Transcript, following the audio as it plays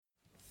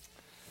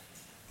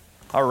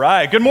All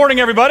right. Good morning,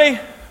 everybody.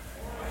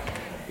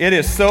 It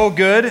is so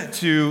good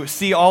to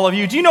see all of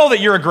you. Do you know that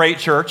you're a great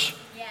church?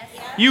 Yes.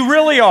 You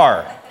really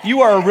are.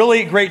 You are a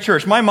really great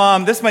church. My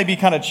mom, this might be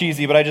kind of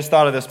cheesy, but I just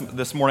thought of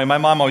this morning. My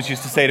mom always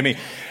used to say to me,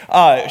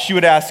 she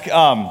would ask,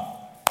 can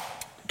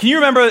you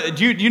remember,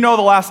 do you know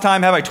the last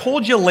time, have I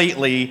told you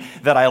lately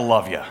that I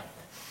love you?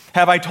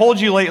 Have I told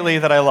you lately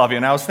that I love you?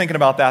 And I was thinking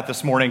about that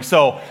this morning.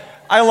 So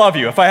I love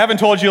you. If I haven't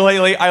told you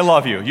lately, I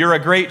love you. You're a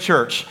great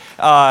church.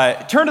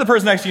 Turn to the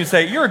person next to you and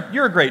say,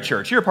 you're a great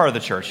church. You're a part of the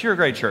church. You're a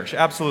great church.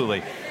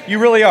 Absolutely. You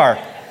really are.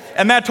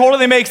 And that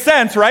totally makes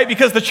sense, right?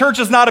 Because the church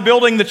is not a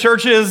building. The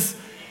church is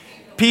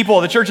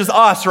people. The church is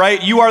us,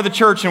 right? You are the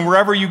church, and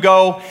wherever you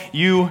go,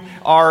 you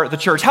are the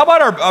church. How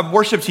about our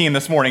worship team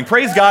this morning?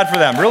 Praise God for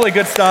them. Really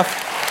good stuff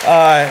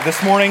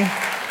this morning.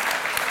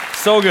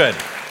 So good.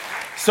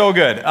 So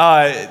good.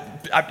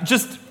 I'm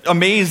just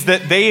amazed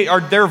that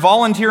they're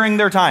volunteering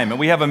their time, and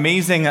we have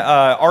amazing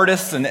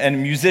artists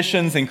and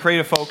musicians and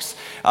creative folks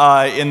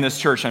in this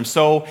church. I'm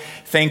so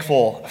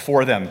thankful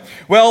for them.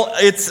 Well,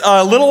 it's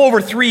a little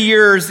over 3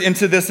 years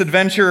into this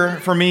adventure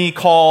for me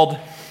called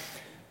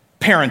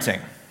parenting.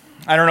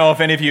 I don't know if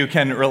any of you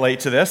can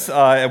relate to this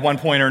at one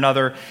point or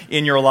another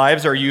in your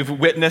lives, or you've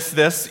witnessed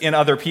this in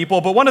other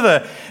people. But one of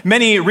the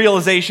many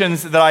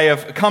realizations that I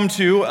have come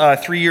to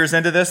 3 years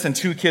into this and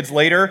 2 kids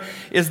later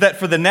is that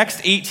for the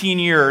next 18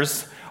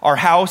 years, our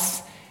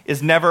house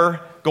is never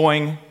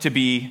going to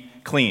be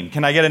clean.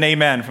 Can I get an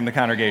amen from the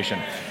congregation?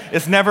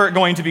 It's never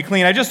going to be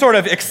clean. I just sort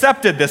of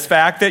accepted this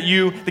fact that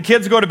the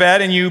kids go to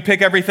bed and you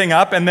pick everything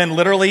up, and then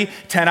literally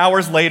 10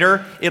 hours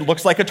later, it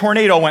looks like a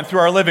tornado went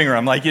through our living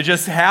room. Like, it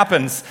just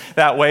happens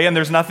that way, and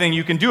there's nothing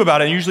you can do about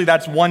it. And usually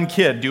that's one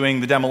kid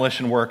doing the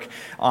demolition work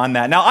on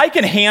that. Now, I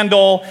can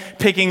handle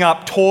picking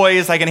up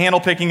toys. I can handle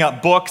picking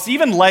up books,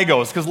 even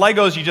Legos, because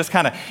Legos, you just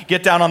kind of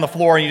get down on the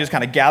floor and you just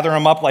kind of gather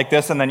them up like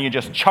this, and then you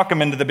just chuck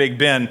them into the big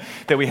bin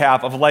that we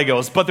have of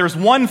Legos. But there's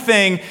one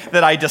thing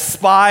that I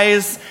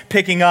despise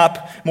picking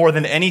up more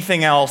than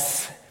anything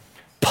else: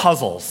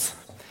 puzzles.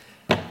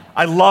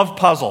 I love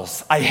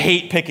puzzles. I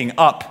hate picking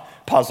up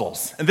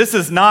puzzles. And this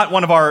is not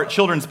one of our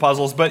children's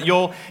puzzles, but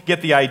you'll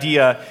get the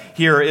idea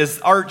here.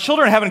 Is our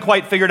children haven't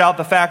quite figured out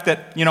the fact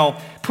that,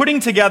 putting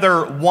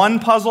together one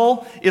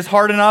puzzle is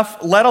hard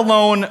enough, let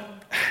alone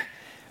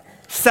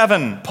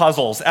 7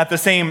 puzzles at the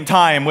same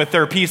time with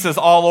their pieces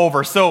all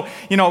over. So,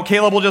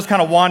 Caleb will just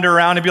kind of wander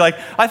around and be like,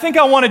 I think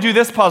I want to do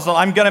this puzzle.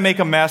 I'm going to make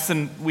a mess,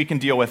 and we can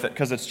deal with it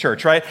because it's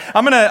church, right?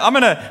 I'm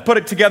going to put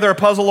it together a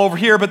puzzle over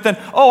here, but then,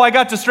 I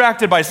got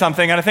distracted by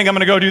something, and I think I'm going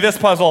to go do this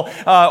puzzle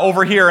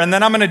over here, and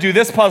then I'm going to do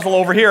this puzzle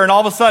over here, and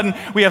all of a sudden,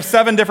 we have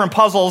 7 different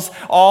puzzles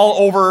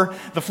all over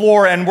the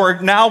floor, and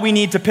now we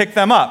need to pick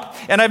them up.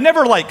 And I've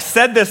never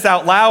said this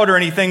out loud or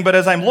anything, but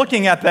as I'm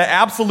looking at the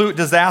absolute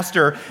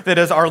disaster that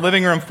is our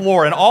living room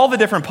floor, and all the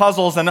different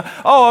puzzles, and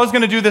I was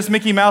going to do this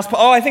Mickey Mouse,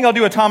 I think I'll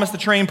do a Thomas the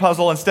Train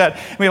puzzle instead.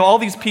 We have all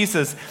these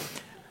pieces.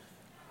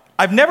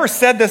 I've never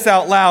said this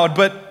out loud,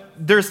 but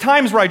there's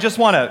times where I just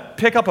want to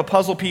pick up a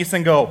puzzle piece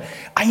and go,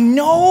 I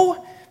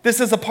know this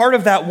is a part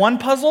of that one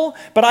puzzle,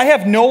 but I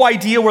have no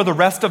idea where the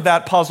rest of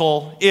that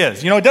puzzle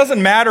is. It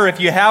doesn't matter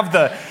if you have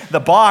the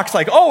box,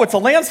 it's a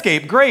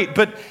landscape, great,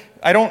 but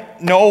I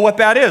don't know what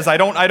that is. I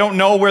don't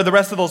know where the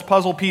rest of those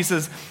puzzle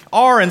pieces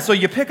are, and so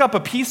you pick up a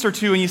piece or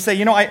two and you say,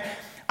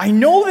 I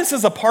know this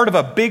is a part of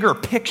a bigger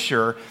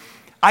picture.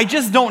 I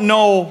just don't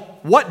know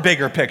what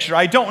bigger picture.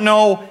 I don't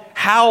know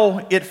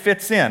how it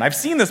fits in. I've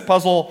seen this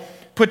puzzle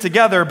put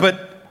together,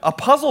 but a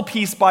puzzle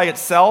piece by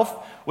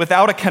itself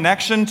without a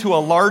connection to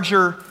a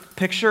larger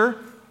picture,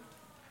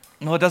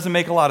 it doesn't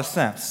make a lot of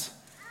sense.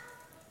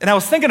 And I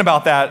was thinking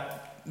about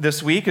that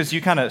this week as you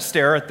kind of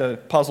stare at the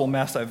puzzle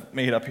mess I've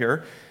made up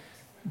here.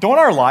 Don't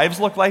our lives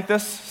look like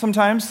this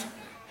sometimes?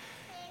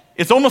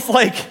 It's almost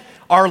like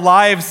our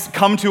lives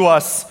come to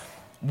us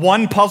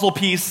one puzzle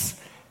piece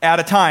at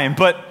a time,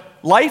 but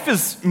life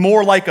is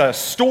more like a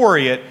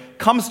story. It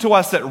comes to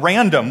us at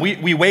random.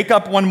 We wake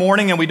up one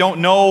morning and we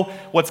don't know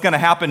what's going to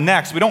happen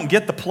next. We don't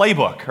get the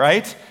playbook,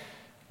 right?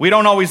 We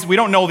don't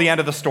know the end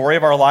of the story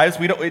of our lives.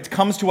 It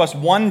comes to us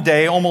one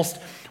day, almost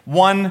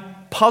one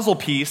puzzle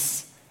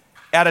piece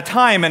at a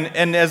time,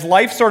 and as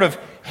life sort of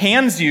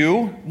hands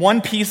you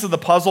one piece of the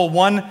puzzle,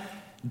 one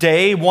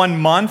day,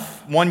 1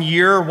 month, 1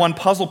 year, one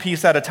puzzle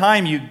piece at a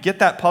time, you get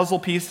that puzzle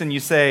piece and you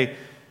say,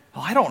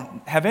 I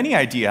don't have any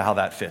idea how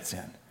that fits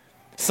in.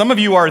 Some of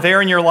you are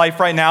there in your life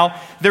right now.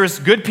 There's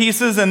good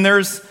pieces and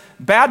there's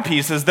bad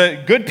pieces.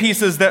 The good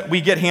pieces that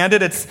we get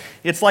handed,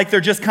 it's like they're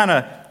just kind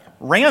of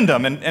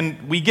random,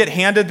 and we get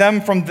handed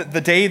them from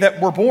the day that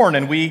we're born,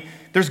 and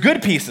there's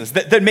good pieces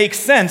that make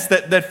sense,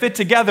 that fit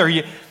together.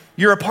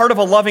 You're a part of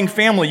a loving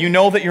family. You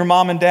know that your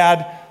mom and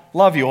dad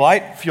love you. Well,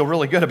 I feel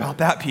really good about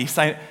that piece.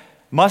 I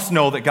must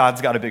know that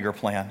God's got a bigger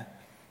plan.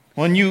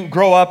 When you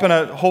grow up in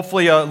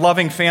hopefully a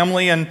loving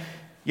family, and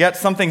yet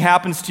something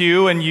happens to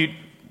you, and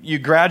you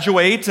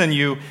graduate and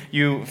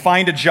you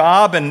find a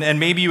job, and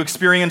maybe you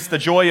experience the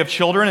joy of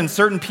children, and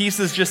certain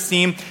pieces just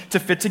seem to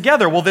fit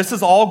together. Well, this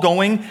is all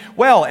going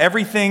well.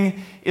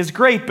 Everything is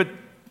great, but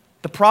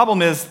The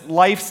problem is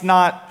life's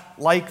not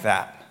like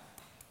that.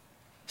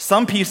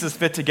 Some pieces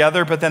fit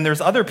together, but then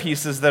there's other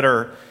pieces that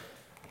are,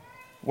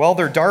 well,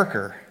 they're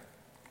darker.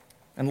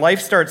 And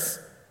life starts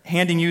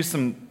handing you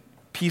some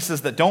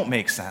pieces that don't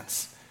make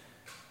sense.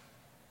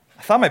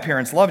 I thought my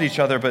parents loved each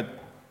other,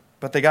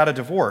 but they got a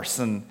divorce,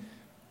 and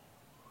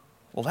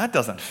well, that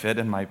doesn't fit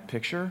in my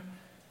picture.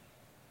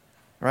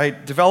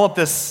 Right? Developed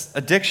this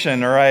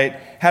addiction, or I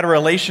had a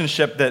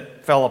relationship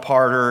that fell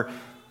apart, or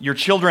your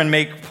children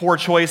make poor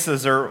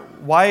choices, or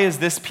why is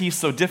this piece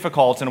so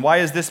difficult, and why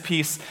is this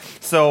piece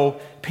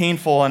so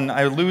painful, and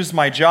I lose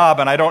my job,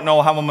 and I don't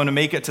know how I'm going to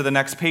make it to the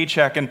next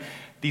paycheck, and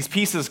these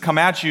pieces come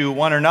at you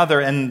one another,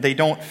 and they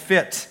don't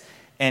fit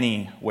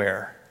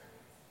anywhere.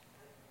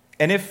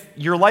 And if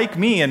you're like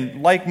me,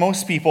 and like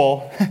most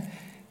people,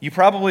 you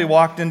probably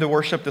walked into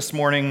worship this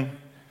morning,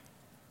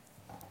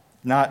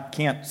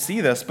 can't see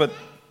this, but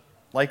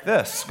like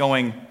this,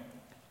 going,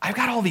 I've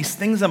got all these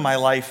things in my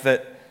life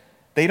that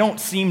they don't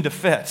seem to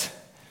fit.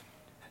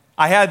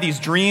 I had these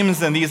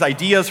dreams and these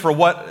ideas for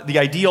what the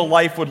ideal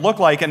life would look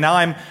like, and now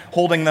I'm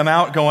holding them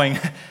out going,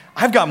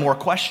 I've got more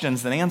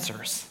questions than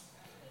answers.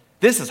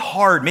 This is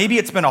hard. Maybe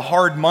it's been a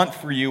hard month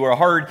for you or a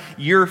hard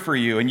year for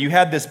you, and you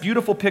had this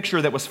beautiful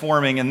picture that was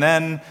forming, and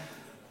then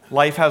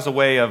life has a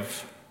way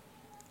of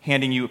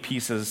handing you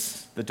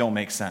pieces that don't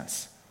make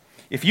sense.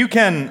 If you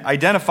can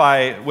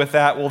identify with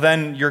that, well,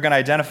 then you're going to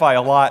identify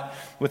a lot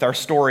with our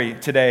story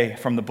today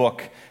from the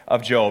book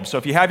of Job. So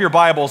if you have your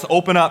Bibles,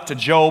 open up to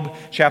Job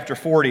chapter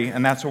 40,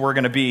 and that's where we're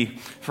going to be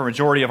for a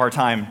majority of our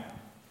time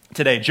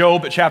today.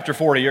 Job chapter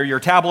 40, or your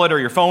tablet or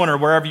your phone or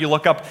wherever you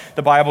look up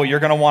the Bible, you're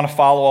going to want to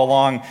follow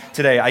along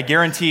today. I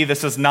guarantee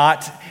this is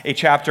not a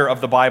chapter of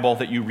the Bible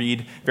that you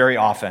read very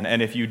often,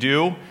 and if you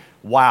do,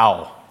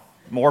 wow.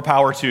 More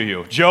power to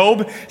you.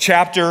 Job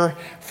chapter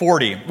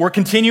 40. We're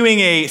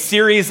continuing a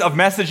series of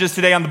messages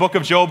today on the book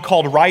of Job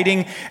called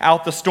Riding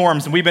Out the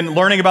Storms. And we've been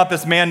learning about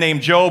this man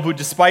named Job who,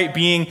 despite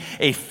being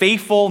a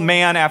faithful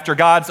man after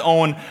God's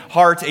own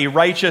heart, a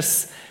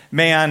righteous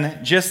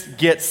man, just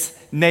gets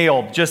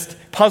nailed. Just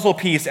puzzle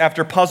piece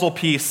after puzzle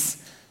piece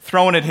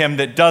thrown at him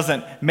that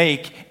doesn't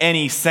make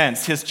any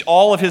sense.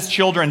 All of his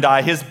children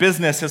die, his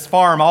business, his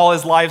farm, all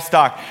his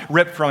livestock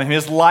ripped from him,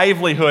 his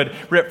livelihood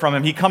ripped from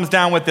him. He comes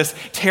down with this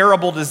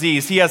terrible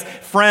disease. He has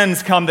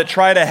friends come that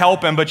try to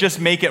help him, but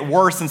just make it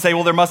worse and say,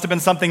 well, there must have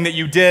been something that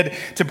you did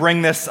to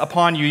bring this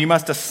upon you. You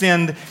must have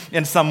sinned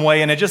in some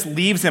way. And it just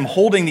leaves him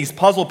holding these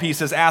puzzle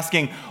pieces,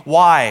 asking,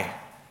 why?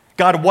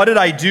 God, what did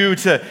I do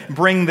to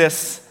bring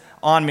this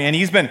on me? And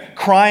he's been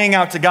crying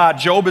out to God.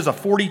 Job is a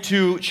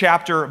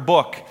 42-chapter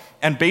book.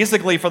 And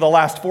basically, for the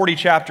last 40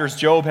 chapters,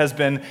 Job has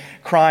been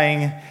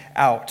crying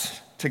out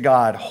to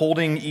God,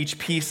 holding each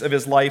piece of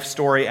his life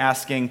story,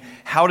 asking,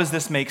 how does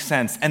this make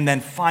sense? And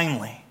then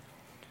finally,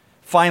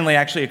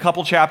 actually a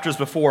couple chapters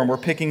before, and we're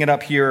picking it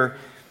up here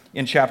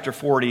in chapter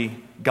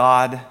 40,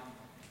 God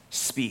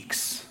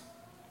speaks.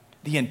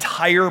 The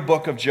entire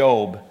book of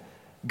Job,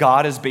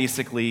 God is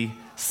basically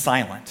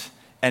silent.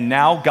 And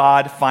now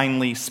God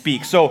finally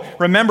speaks. So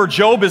remember,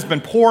 Job has been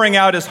pouring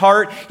out his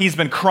heart. He's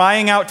been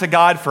crying out to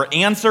God for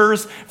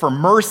answers, for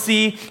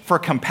mercy, for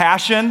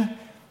compassion.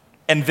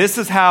 And this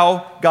is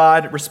how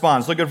God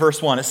responds. Look at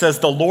verse 1. It says,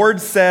 the Lord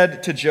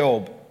said to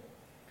Job,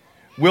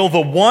 will the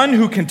one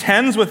who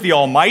contends with the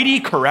Almighty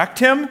correct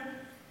him?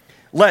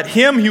 Let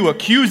him who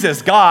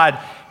accuses God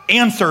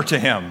answer to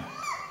him.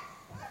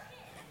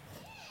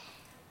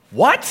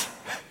 What?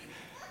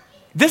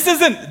 This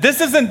isn't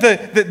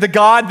the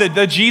God,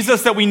 the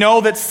Jesus that we know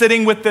that's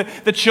sitting with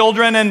the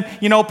children and,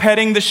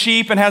 petting the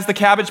sheep and has the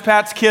Cabbage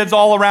Patch Kids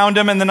all around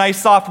him and the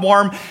nice, soft,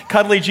 warm,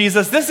 cuddly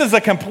Jesus. This is a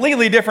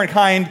completely different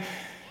kind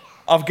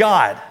of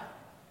God.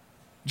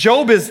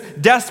 Job is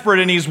desperate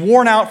and he's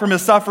worn out from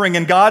his suffering,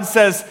 and God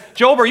says,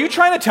 Job, are you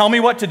trying to tell me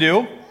what to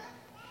do?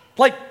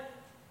 Like,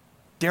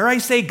 dare I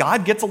say,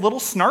 God gets a little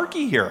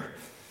snarky here.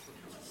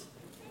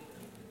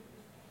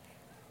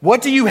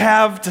 What do you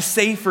have to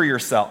say for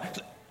yourself?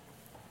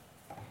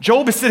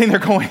 Job is sitting there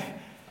going,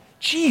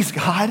 geez,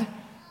 God,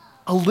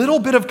 a little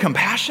bit of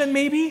compassion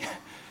maybe?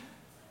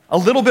 A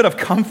little bit of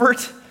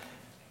comfort?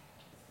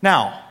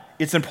 Now,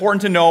 it's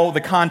important to know the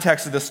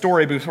context of the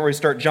story before we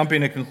start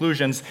jumping to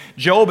conclusions.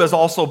 Job has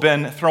also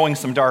been throwing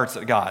some darts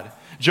at God.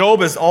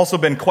 Job has also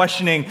been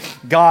questioning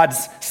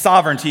God's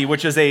sovereignty,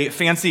 which is a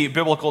fancy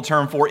biblical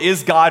term for,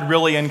 is God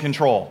really in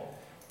control?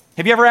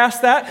 Have you ever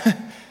asked that?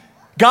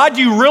 God,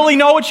 do you really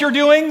know what you're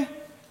doing?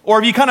 Or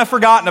have you kind of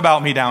forgotten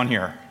about me down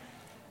here?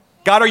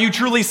 God, are you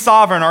truly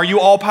sovereign? Are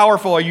you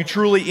all-powerful? Are you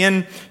truly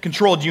in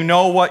control? Do you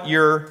know what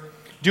you're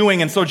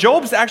doing? And so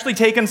Job's actually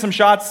taken some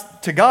shots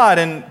to God,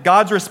 and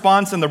God's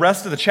response in the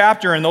rest of the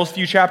chapter and those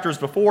few chapters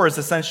before is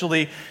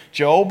essentially,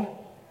 Job,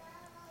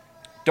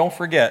 don't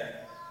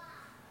forget,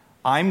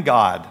 I'm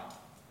God,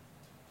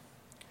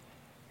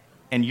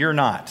 and you're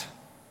not.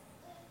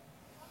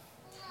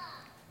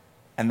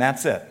 And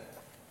that's it.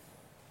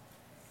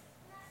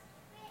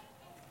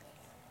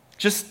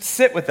 Just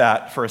sit with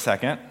that for a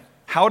second.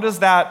 How does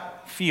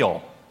that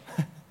feel?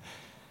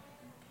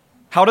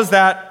 How does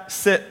that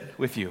sit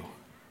with you?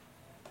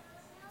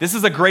 This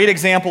is a great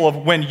example of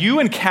when you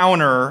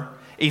encounter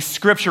a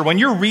scripture, when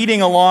you're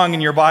reading along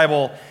in your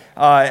Bible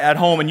at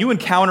home and you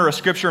encounter a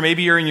scripture,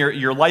 maybe you're in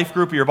your life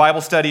group or your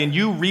Bible study and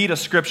you read a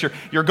scripture,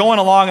 you're going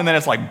along and then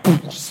it's like,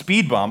 boom,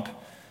 speed bump.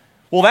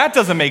 Well, that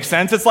doesn't make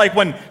sense. It's like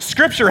when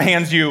Scripture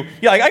hands you,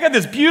 I got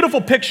this beautiful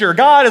picture.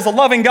 God is a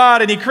loving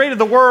God, and He created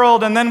the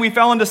world, and then we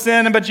fell into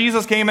sin, but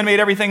Jesus came and made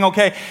everything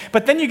okay.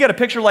 But then you get a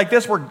picture like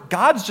this where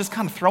God's just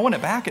kind of throwing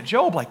it back at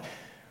Job, like,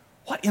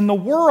 what in the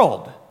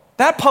world?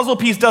 That puzzle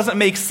piece doesn't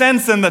make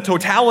sense in the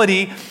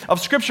totality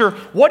of Scripture.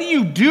 What do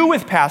you do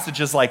with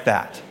passages like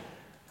that?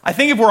 I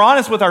think if we're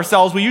honest with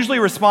ourselves, we usually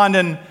respond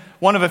in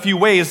one of a few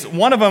ways.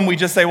 One of them, we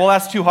just say, well,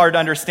 that's too hard to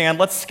understand.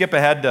 Let's skip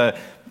ahead to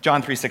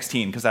John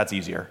 3:16, because that's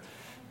easier.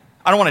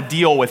 I don't want to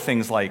deal with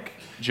things like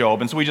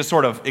Job, and so we just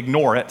sort of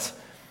ignore it.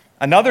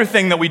 Another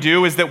thing that we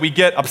do is that we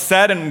get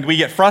upset and we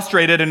get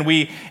frustrated and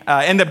we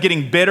end up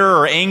getting bitter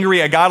or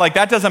angry at God. Like,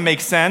 that doesn't make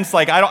sense.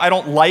 Like, I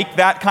don't like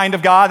that kind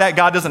of God. That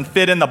God doesn't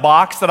fit in the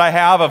box that I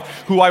have of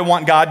who I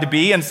want God to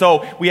be. And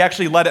so we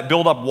actually let it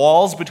build up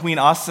walls between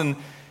us and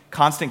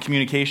constant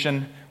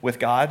communication with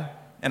God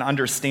and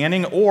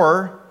understanding,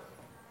 or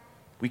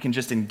we can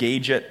just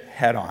engage it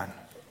head on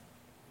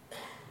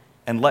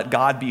and let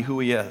God be who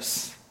He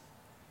is.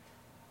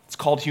 It's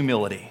called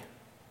humility.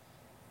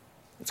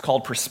 It's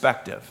called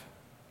perspective.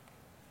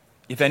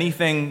 If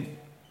anything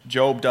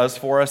Job does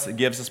for us, it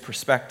gives us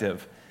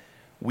perspective.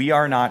 We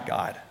are not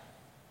God.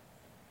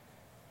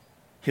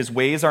 His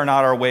ways are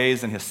not our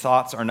ways, and His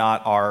thoughts are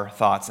not our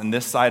thoughts. And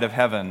this side of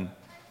heaven,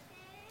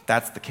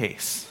 that's the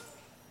case.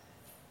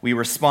 We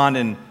respond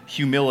in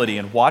humility,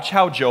 and watch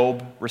how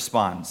Job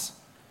responds.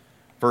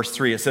 Verse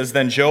 3, it says,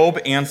 "Then Job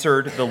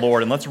answered the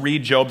Lord." And let's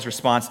read Job's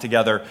response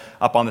together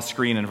up on the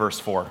screen in verse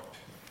 4.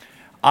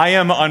 "I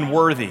am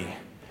unworthy.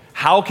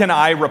 How can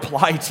I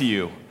reply to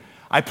you?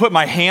 I put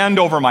my hand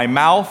over my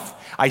mouth.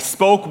 I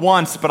spoke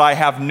once, but I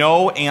have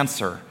no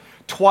answer.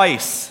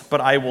 Twice,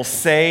 but I will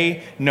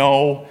say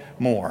no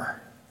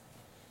more."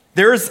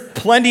 There's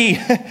plenty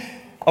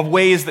of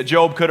ways that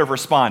Job could have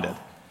responded.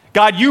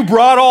 God, you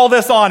brought all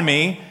this on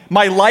me.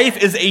 My life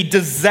is a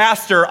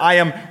disaster. I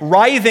am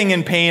writhing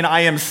in pain.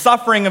 I am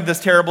suffering of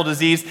this terrible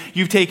disease.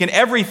 You've taken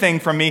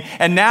everything from me.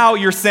 And now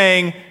you're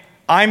saying,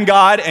 I'm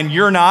God and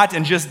you're not,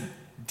 and just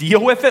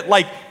deal with it?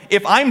 Like,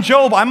 if I'm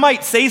Job, I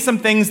might say some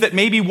things that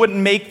maybe wouldn't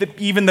make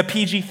even the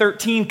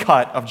PG-13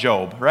 cut of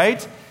Job,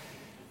 right?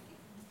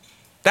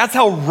 That's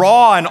how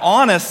raw and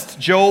honest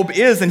Job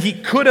is, and he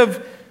could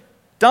have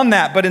done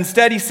that, but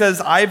instead he says,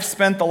 I've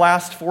spent the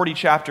last 40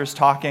 chapters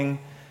talking.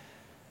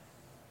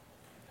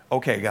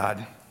 Okay,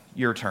 God,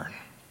 your turn.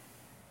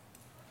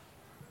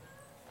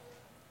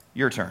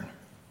 Your turn.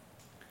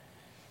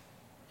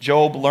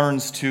 Job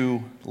learns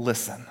to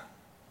listen.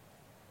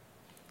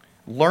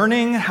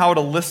 Learning how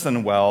to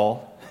listen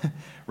well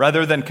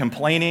rather than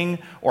complaining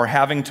or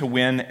having to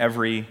win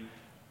every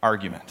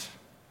argument.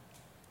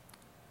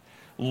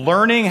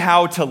 Learning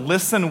how to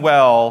listen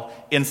well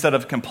instead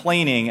of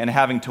complaining and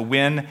having to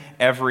win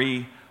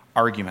every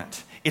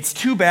argument. It's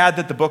too bad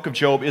that the book of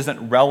Job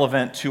isn't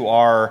relevant to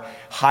our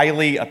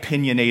highly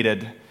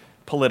opinionated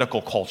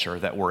political culture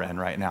that we're in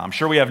right now. I'm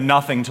sure we have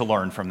nothing to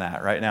learn from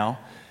that right now.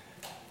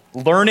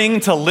 Learning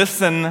to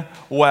listen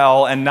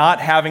well and not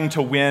having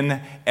to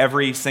win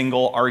every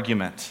single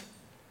argument.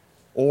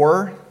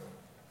 Or,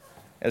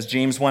 as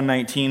James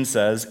 1:19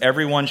 says,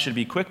 everyone should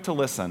be quick to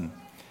listen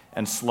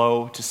and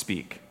slow to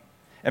speak.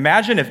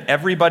 Imagine if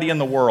everybody in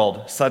the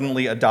world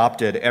suddenly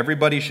adopted,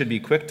 everybody should be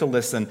quick to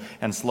listen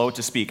and slow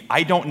to speak.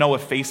 I don't know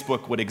if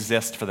Facebook would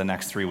exist for the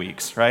next 3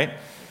 weeks, right?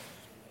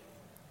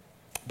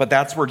 But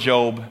that's where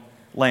Job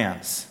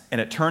lands.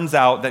 And it turns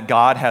out that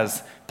God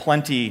has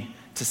plenty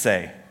to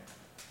say.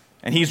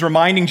 And he's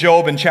reminding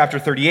Job in chapter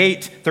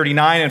 38,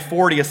 39, and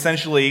 40,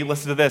 essentially,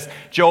 listen to this,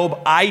 Job,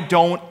 I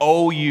don't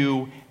owe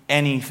you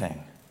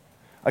anything.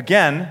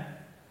 Again,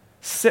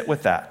 sit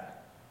with that.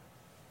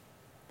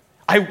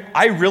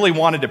 I really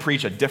wanted to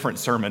preach a different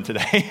sermon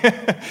today,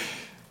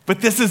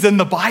 but this is in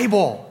the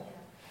Bible.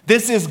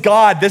 This is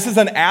God. This is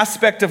an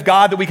aspect of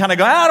God that we kind of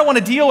go, I don't want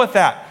to deal with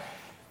that.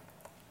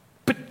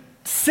 But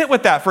sit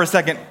with that for a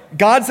second.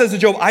 God says to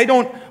Job, I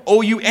don't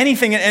owe you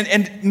anything.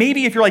 And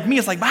maybe if you're like me,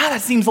 it's like, wow, that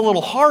seems a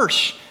little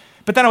harsh.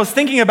 But then I was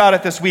thinking about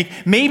it this week.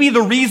 Maybe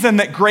the reason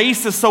that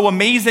grace is so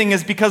amazing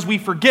is because we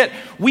forget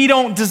we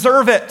don't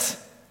deserve it.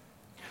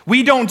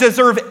 We don't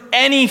deserve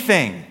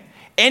anything.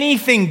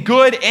 Anything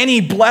good, any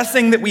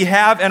blessing that we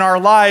have in our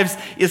lives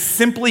is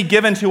simply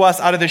given to us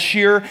out of the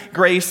sheer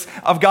grace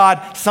of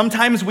God.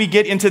 Sometimes we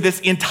get into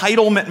this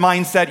entitlement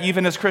mindset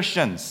even as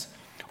Christians.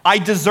 I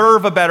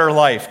deserve a better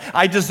life.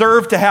 I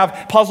deserve to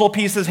have puzzle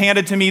pieces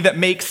handed to me that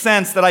make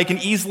sense, that I can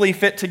easily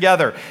fit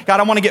together. God,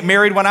 I want to get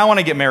married when I want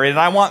to get married, and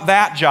I want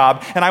that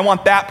job, and I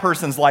want that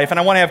person's life, and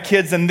I want to have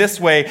kids in this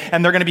way,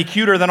 and they're going to be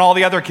cuter than all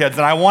the other kids,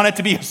 and I want it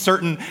to be a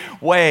certain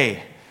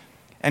way.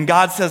 And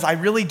God says, I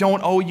really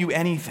don't owe you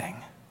anything.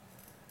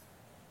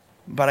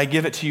 But I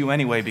give it to you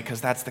anyway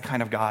because that's the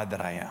kind of God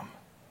that I am.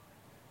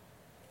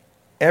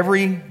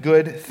 Every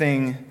good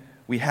thing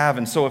we have.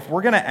 And so if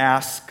we're going to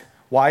ask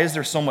why is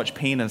there so much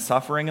pain and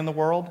suffering in the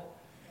world?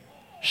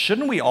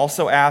 Shouldn't we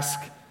also ask,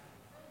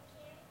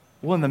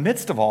 well, in the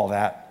midst of all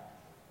that,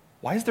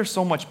 why is there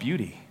so much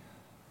beauty?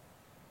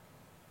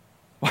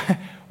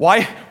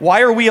 Why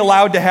are we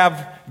allowed to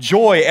have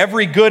joy?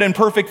 Every good and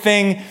perfect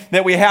thing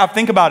that we have,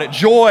 think about it.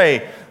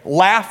 Joy,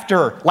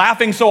 laughter,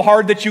 laughing so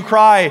hard that you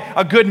cry,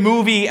 a good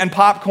movie and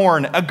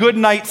popcorn, a good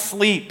night's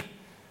sleep,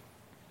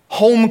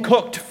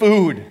 home-cooked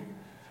food.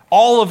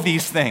 All of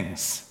these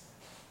things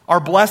are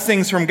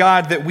blessings from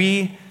God that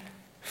we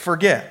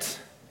forget.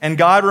 And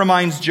God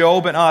reminds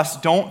Job and us,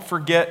 don't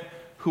forget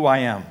who I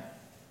am.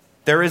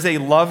 There is a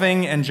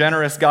loving and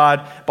generous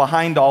God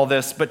behind all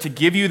this, but to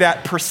give you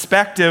that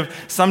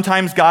perspective,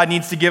 sometimes God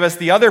needs to give us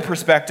the other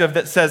perspective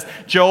that says,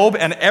 Job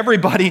and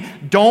everybody,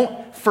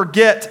 don't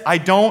forget, I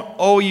don't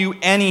owe you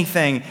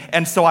anything.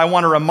 And so I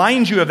want to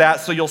remind you of that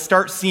so you'll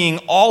start seeing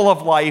all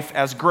of life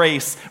as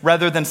grace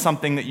rather than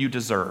something that you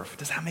deserve.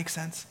 Does that make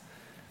sense?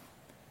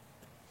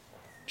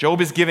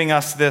 Job is giving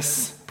us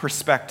this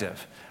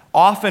perspective.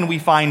 Often we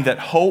find that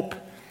hope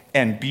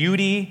and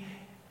beauty,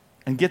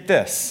 and get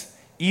this,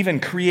 even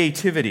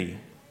creativity,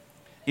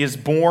 is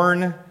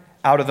born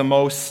out of the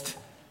most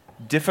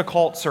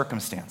difficult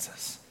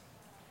circumstances.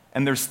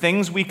 And there's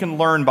things we can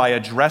learn by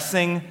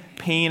addressing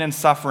pain and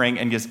suffering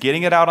and just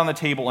getting it out on the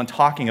table and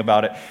talking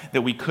about it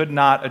that we could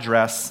not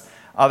address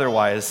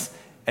otherwise.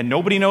 And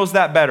nobody knows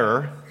that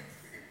better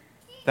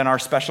than our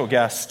special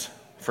guest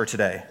for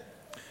today.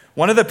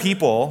 One of the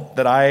people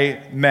that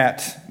I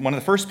met, one of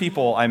the first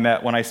people I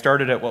met when I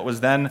started at what was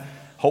then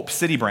Hope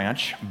City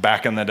Branch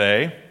back in the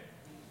day,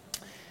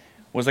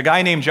 was a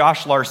guy named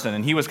Josh Larson,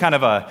 and he was kind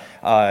of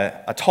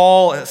a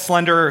tall,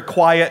 slender,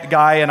 quiet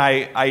guy, and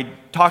I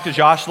talked to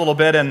Josh a little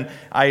bit, and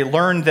I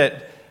learned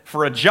that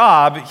for a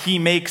job, he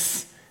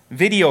makes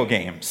video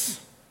games.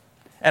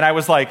 And I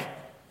was like,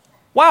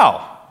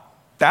 wow,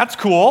 that's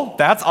cool,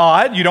 that's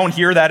odd, you don't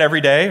hear that every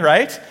day,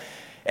 right?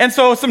 And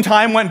so some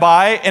time went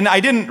by, and I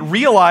didn't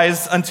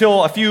realize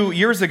until a few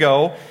years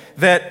ago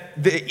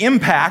that the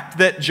impact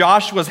that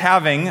Josh was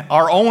having,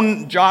 our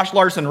own Josh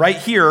Larson right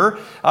here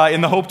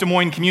in the Hope Des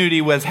Moines community,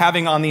 was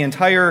having on the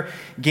entire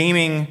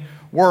gaming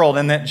world,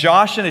 and that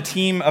Josh and a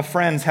team of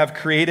friends have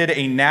created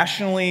a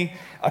nationally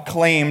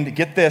acclaimed,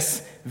 get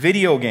this,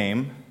 video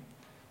game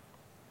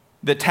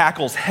that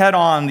tackles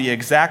head-on the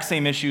exact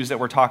same issues that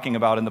we're talking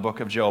about in the book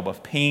of Job,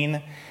 of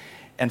pain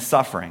and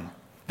suffering.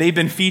 They've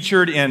been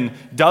featured in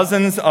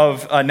dozens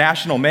of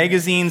national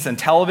magazines and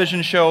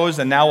television shows,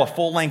 and now a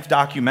full-length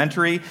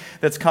documentary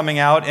that's coming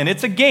out. And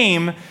it's a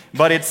game,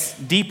 but it's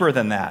deeper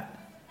than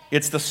that.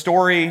 It's the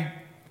story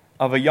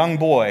of a young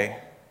boy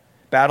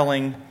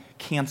battling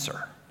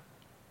cancer.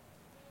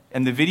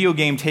 And the video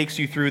game takes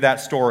you through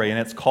that story, and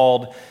it's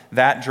called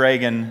That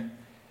Dragon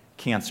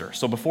Cancer.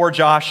 So before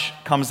Josh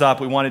comes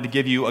up, we wanted to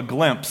give you a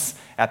glimpse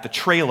at the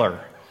trailer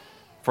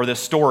for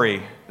this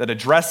story that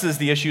addresses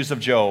the issues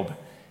of Job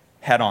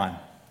head on.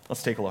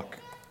 Let's take a look.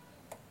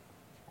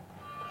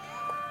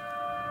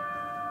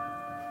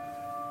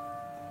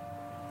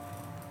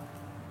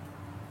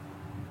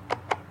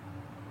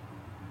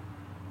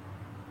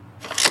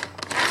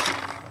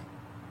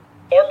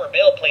 Farmer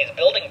Bill plays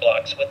building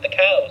blocks with the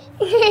cows.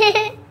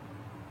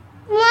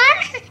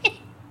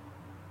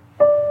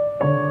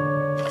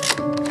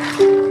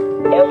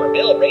 Farmer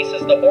Bill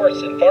races the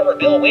horse and Farmer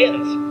Bill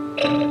wins.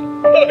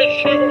 My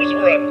shoes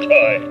were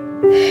untied.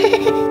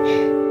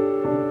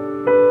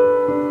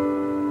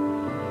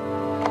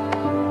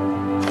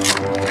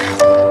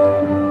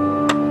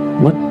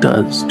 What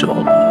does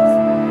Joel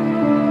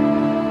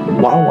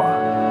love? Wawa.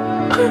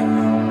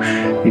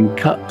 In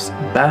cups,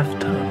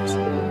 bathtubs,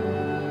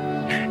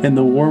 and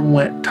the warm,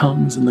 wet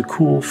tongues and the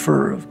cool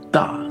fur of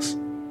Das.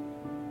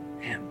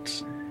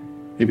 And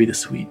maybe the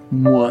sweet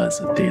mois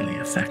of daily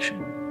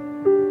affection.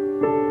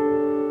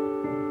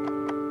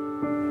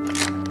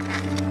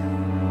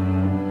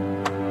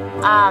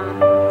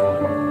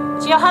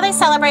 Do you know how they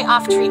celebrate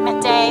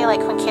off-treatment day, like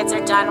when kids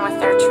are done with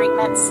their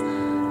treatments?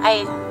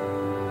 I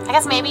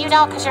guess maybe you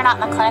don't because you're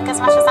not in the clinic as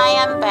much as I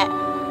am, but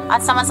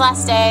on someone's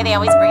last day, they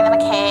always bring them a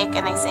cake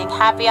and they sing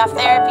Happy Off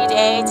Therapy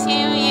Day to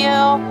you.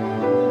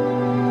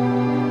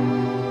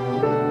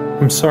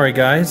 I'm sorry,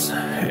 guys.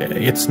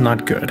 It's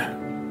not good.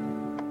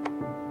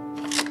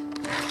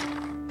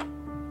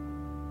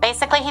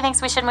 Basically, he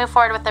thinks we should move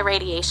forward with the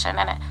radiation,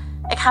 and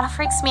it kind of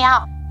freaks me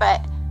out,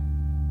 but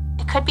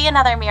it could be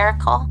another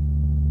miracle.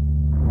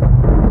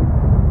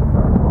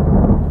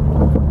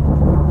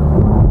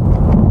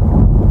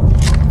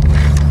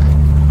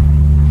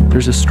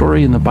 There's a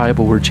story in the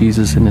Bible where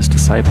Jesus and his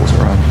disciples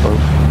are on a boat.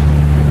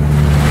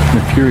 And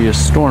a furious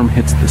storm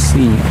hits the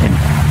sea,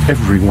 and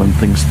everyone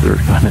thinks they're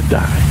gonna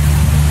die.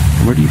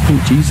 And where do you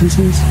think Jesus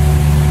is?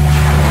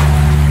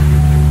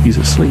 He's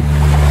asleep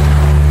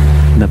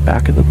in the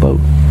back of the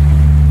boat.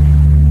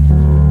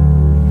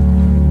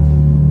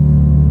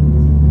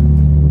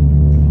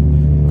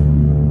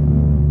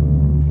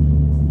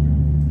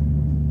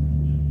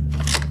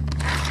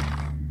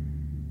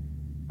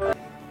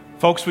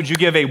 Folks, would you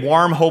give a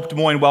warm Hope Des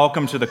Moines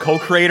welcome to the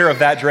co-creator of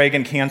That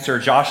Dragon Cancer,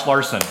 Josh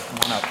Larson. Come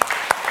on up.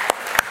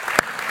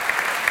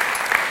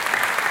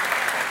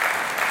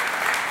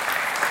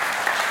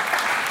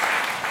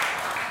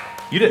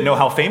 You didn't know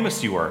how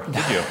famous you were,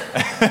 did you?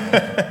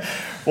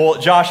 Well,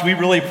 Josh, we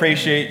really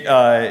appreciate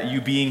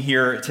you being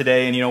here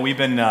today. And, you know, we've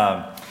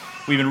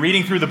been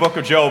reading through the book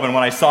of Job, and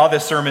when I saw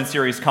this sermon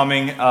series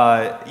coming,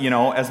 you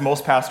know, as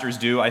most pastors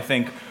do, I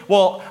think,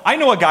 well, I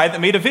know a guy that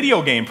made a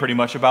video game pretty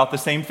much about the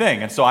same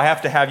thing, and so I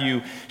have to have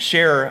you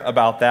share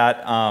about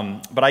that.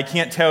 But I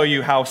can't tell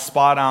you how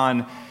spot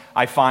on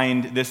I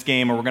find this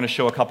game, and we're going to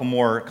show a couple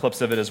more clips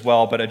of it as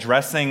well, but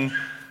addressing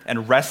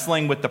and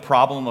wrestling with the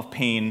problem of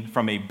pain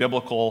from a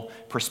biblical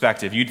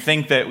perspective. You'd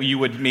think that you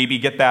would maybe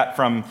get that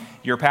from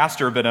your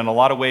pastor, but in a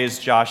lot of ways,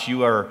 Josh,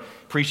 you are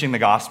preaching the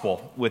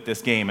gospel with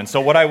this game. And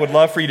so what I would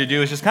love for you to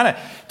do is just kind of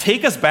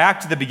take us back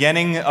to the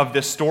beginning of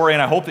this story,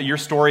 and I hope that your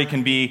story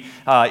can be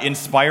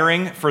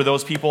inspiring for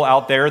those people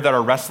out there that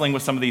are wrestling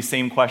with some of these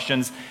same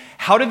questions.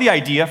 How did the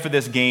idea for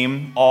this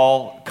game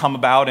all come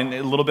about, and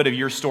a little bit of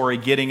your story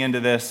getting into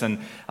this, and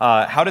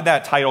how did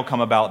that title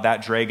come about,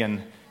 That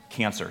Dragon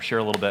Cancer? Share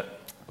a little bit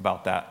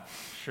about that.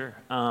 Sure.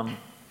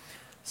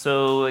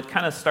 So it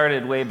kind of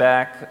started way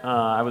back.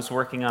 I was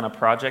working on a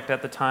project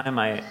at the time.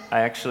 I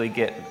actually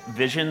get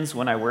visions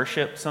when I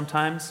worship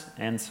sometimes,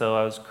 and so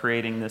I was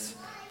creating this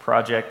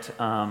project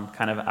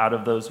kind of out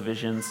of those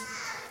visions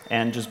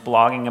and just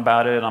blogging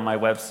about it on my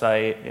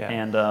website. Yeah.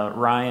 And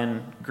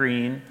Ryan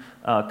Green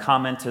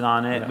commented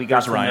on it. Yeah. We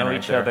got to know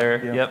each other.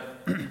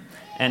 Yep.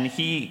 And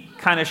he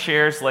kind of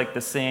shares like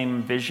the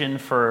same vision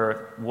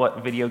for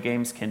what video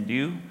games can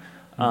do.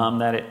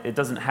 That it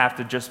doesn't have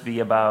to just be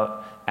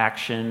about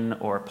action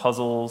or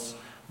puzzles,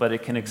 but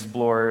it can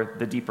explore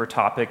the deeper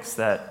topics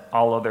that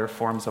all other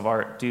forms of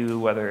art do,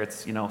 whether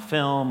it's, you know,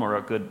 film or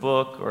a good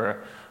book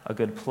or a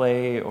good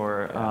play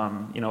or,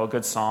 you know, a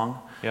good song.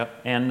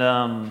 Yep.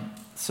 And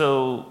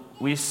so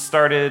we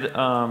started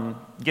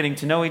getting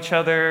to know each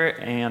other,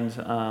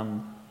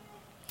 and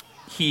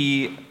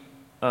he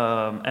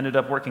ended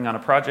up working on a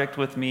project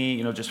with me,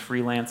 you know, just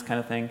freelance kind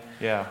of thing.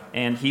 Yeah.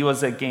 And he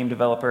was a game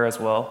developer as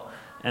well.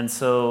 And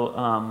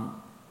so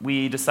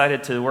we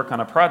decided to work on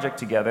a project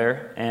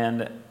together,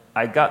 and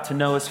I got to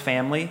know his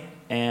family,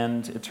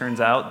 and it turns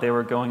out they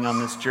were going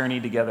on this journey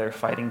together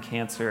fighting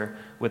cancer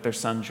with their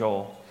son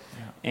Joel.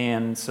 Yeah.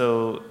 And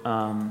so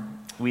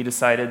we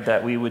decided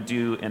that we would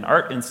do an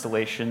art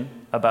installation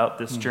about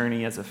this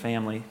journey as a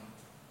family.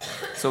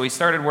 So we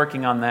started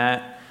working on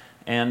that,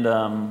 and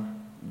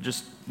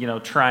just, you know,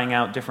 trying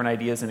out different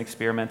ideas and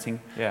experimenting.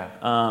 Yeah.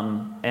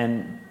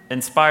 And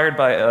inspired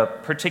by a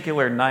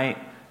particular night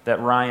that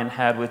Ryan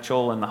had with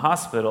Joel in the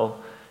hospital,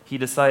 he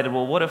decided,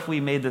 well, what if we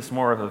made this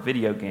more of a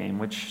video game,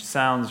 which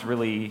sounds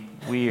really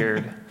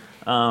weird.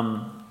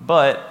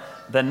 But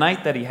the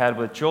night that he had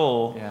with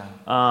Joel,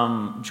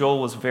 Joel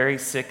was very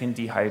sick and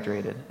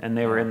dehydrated, and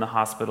they were in the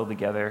hospital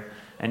together,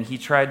 and he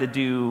tried to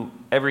do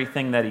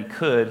everything that he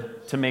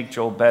could to make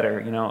Joel better.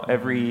 You know,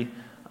 every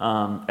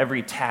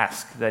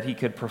task that he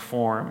could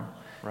perform,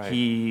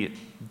 he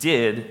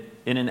did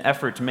in an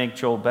effort to make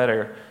Joel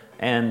better.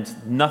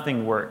 And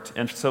nothing worked.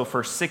 And so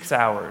for 6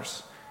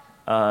 hours,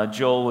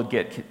 Joel would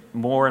get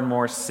more and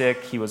more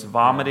sick. He was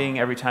vomiting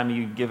every time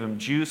you give him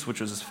juice, which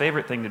was his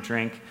favorite thing to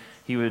drink.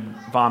 He would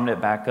vomit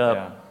it back up.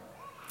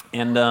 Yeah.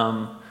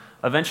 And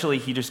eventually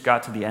he just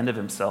got to the end of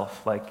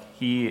himself. Like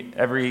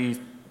every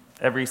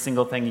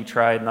single thing he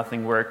tried,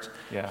 nothing worked.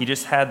 Yeah. He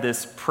just had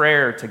this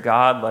prayer to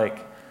God, like,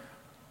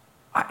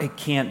 I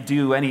can't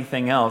do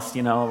anything else,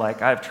 you know,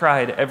 like I've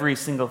tried every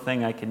single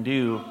thing I can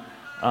do.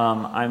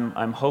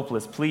 I'm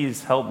hopeless.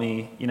 Please help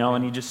me, you know.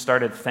 And he just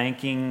started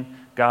thanking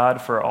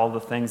God for all the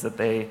things that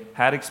they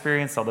had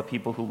experienced, all the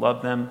people who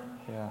loved them.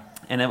 Yeah.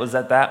 And it was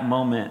at that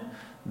moment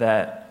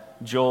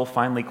that Joel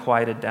finally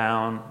quieted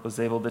down, was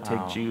able to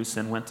take juice,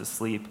 and went to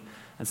sleep.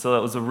 And so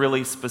it was a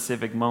really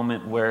specific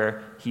moment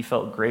where he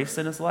felt grace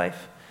in his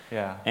life.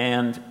 Yeah.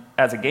 And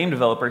as a game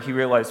developer, he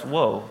realized,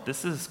 whoa,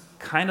 this is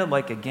kind of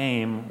like a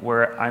game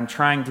where I'm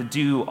trying to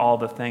do all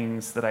the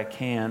things that I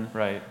can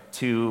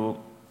to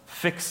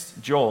fix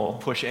Joel.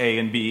 Push A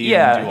and B.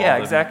 Yeah, and do yeah,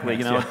 all exactly.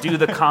 You know, do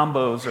the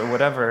combos or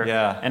whatever.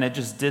 Yeah. And it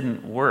just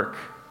didn't work.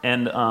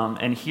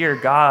 And here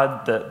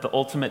God, the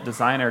ultimate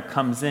designer,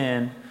 comes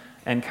in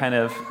and kind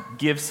of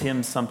gives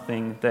him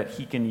something that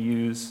he can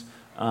use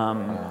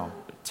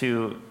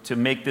to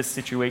make this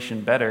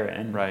situation better.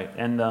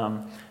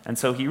 And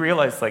so he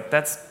realized, like,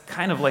 that's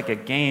kind of like a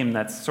game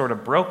that's sort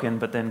of broken,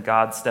 but then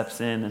God steps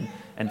in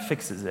and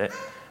fixes it.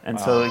 And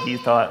so he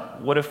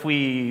thought, what if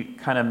we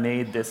kind of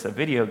made this a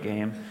video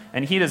game?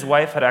 And he and his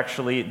wife had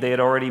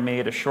already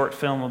made a short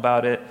film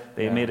about it.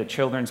 They made a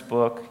children's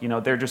book. You know,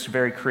 they're just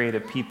very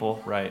creative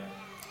people. Right.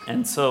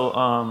 And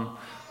so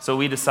so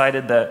we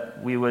decided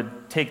that we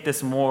would take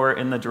this more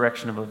in the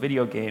direction of a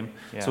video game.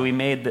 Yeah. So we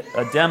made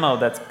a demo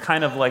that's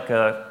kind of like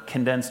a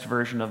condensed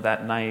version of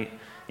that night.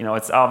 You know,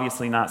 it's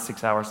obviously not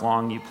 6 hours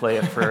long. You play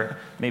it for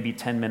maybe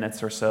 10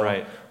 minutes or so.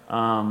 Right.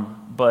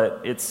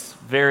 But it's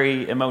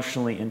very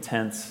emotionally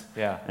intense.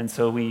 Yeah. And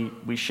so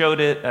we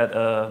showed it at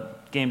a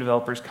game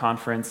developers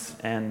conference,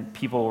 and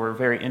people were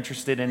very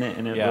interested in it,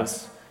 and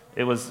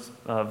it was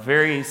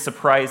very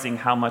surprising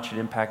how much it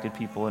impacted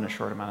people in a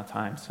short amount of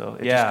time. So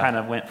it just kind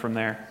of went from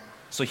there.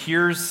 So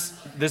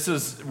this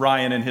is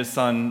Ryan and his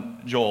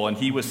son Joel, and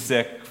he was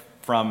sick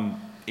from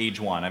age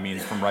 1. I mean,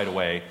 from right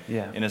away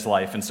in his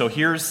life. And so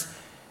here's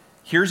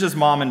his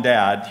mom and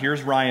dad.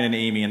 Here's Ryan and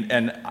Amy,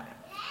 and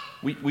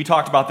we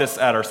talked about this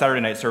at our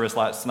Saturday night service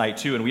last night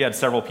too, and we had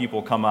several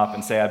people come up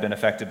and say, I've been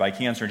affected by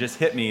cancer. It just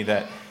hit me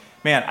that,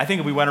 man, I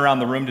think if we went around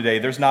the room today,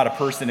 there's not a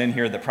person in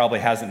here that probably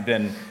hasn't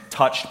been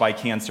touched by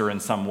cancer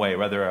in some way,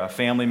 whether a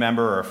family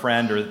member or a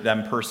friend or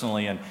them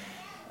personally. And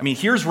I mean,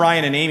 here's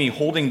Ryan and Amy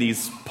holding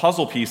these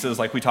puzzle pieces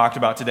like we talked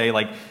about today.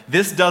 Like,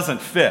 this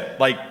doesn't fit.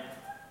 Like,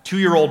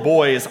 2-year-old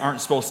boys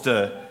aren't supposed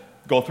to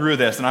go through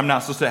this, and I'm not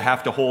supposed to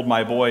have to hold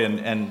my boy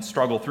and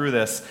struggle through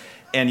this.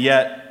 And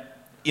yet,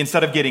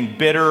 instead of getting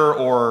bitter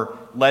or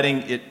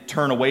letting it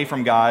turn away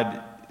from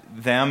God,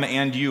 them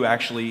and you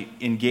actually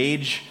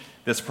engage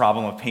this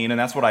problem of pain. And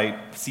that's what I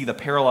see the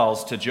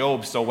parallels to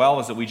Job so well,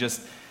 is that we just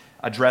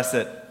address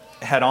it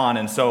head on.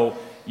 And so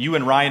you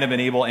and Ryan have been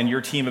able, and your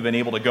team have been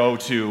able to go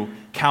to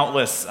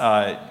countless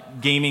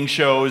gaming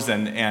shows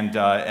and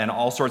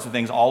all sorts of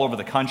things all over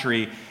the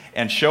country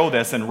and show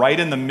this. And right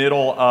in the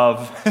middle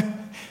of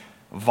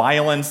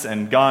violence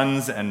and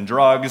guns and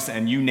drugs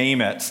and you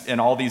name it,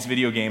 and all these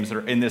video games that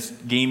are in this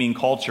gaming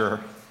culture,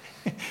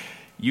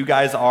 you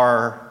guys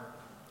are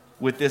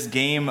with this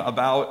game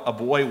about a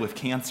boy with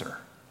cancer.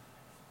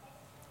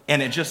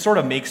 And it just sort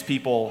of makes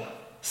people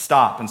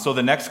stop. And so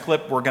the next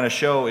clip we're going to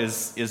show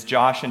is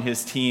Josh and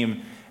his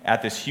team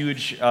at this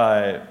huge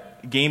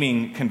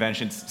gaming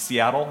convention,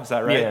 Seattle, is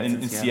that right? Yeah,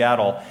 in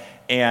Seattle.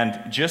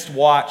 And just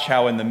watch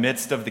how in the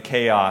midst of the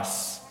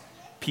chaos,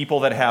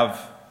 people that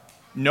have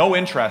no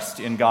interest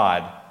in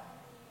God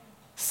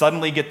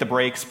suddenly get the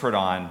brakes put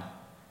on,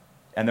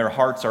 and their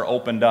hearts are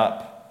opened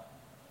up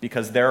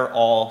because they're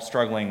all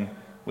struggling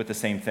with the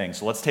same thing.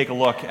 So let's take a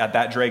look at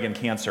That Dragon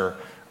Cancer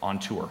on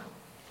tour.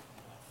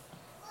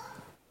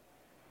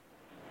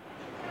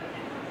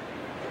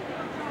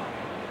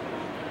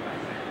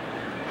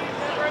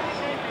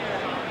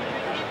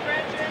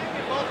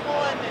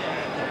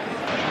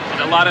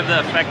 A lot of the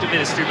effect of it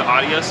is through the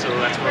audio, so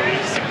that's where we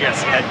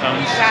suggest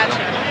headphones.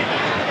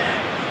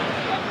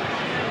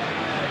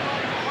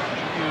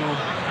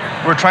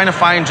 We're trying to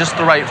find just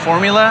the right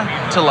formula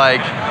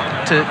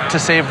to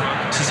save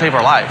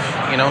our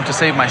life, to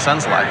save my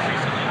son's life,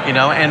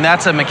 and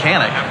that's a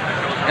mechanic.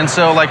 And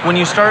so when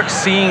you start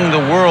seeing the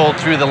world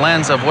through the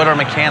lens of what are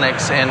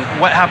mechanics and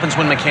what happens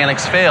when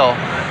mechanics fail,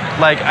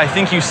 I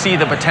think you see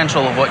the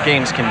potential of what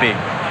games can be.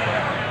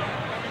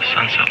 The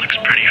sunset looks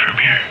pretty from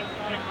here.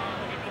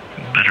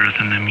 Better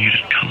than the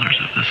muted colors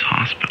of this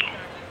hospital.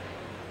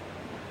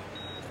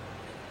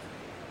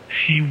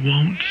 He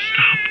won't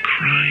stop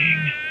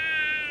crying.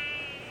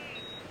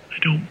 I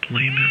don't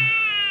blame him.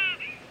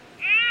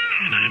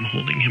 And I'm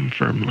holding him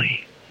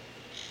firmly.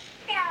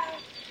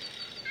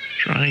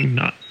 Trying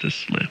not to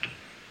slip.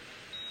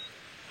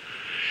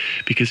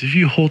 Because if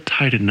you hold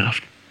tight enough,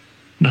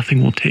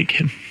 nothing will take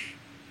him.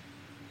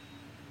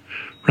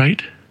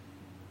 Right?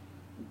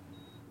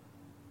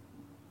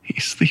 He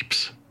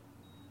sleeps.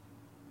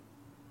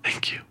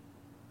 Thank you.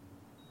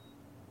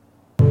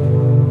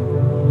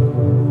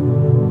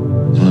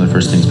 One of the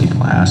first things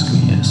people ask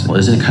me is, well,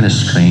 isn't it kind of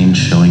strange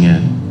showing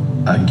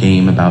a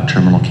game about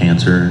terminal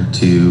cancer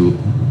to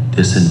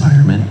this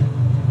environment?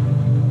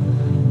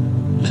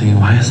 I'm thinking,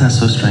 why is that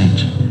so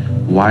strange?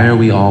 Why are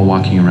we all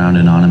walking around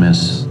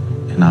anonymous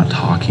and not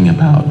talking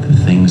about the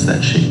things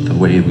that shape the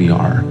way we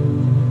are?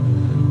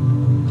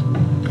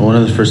 One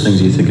of the first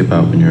things you think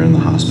about when you're in the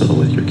hospital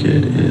with your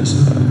kid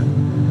is,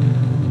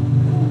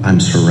 I'm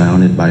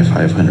surrounded by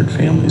 500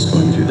 families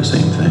going through the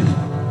same thing,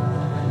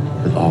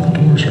 but all the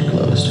doors are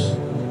closed.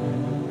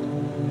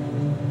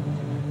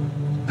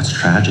 That's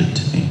tragic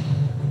to me.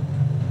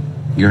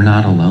 You're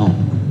not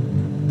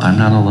alone. I'm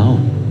not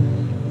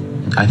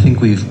alone. I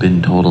think we've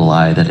been told a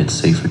lie that it's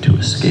safer to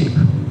escape.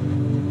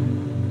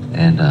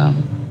 And I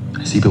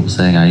see people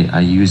saying,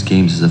 I use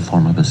games as a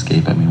form of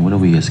escape. I mean, what are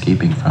we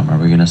escaping from? Are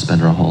we going to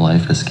spend our whole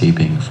life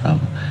escaping from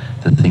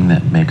the thing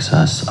that makes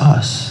us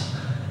us?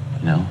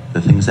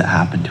 The things that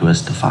happen to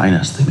us define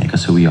us. They make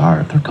us who we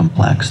are. They're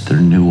complex, they're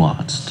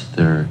nuanced,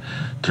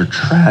 they're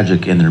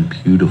tragic, and they're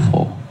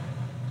beautiful.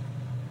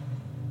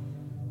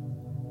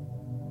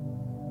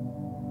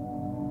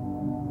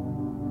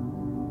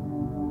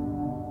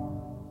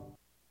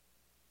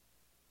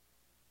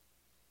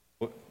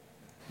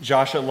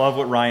 Josh, I love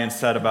what Ryan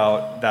said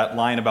about that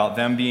line about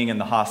them being in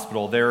the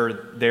hospital. They're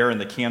there in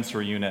the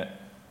cancer unit,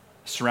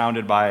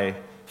 surrounded by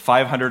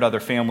 500 other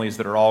families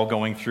that are all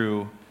going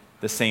through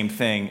the same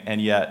thing, and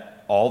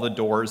yet all the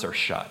doors are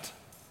shut.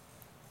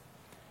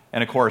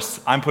 And of course,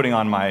 I'm putting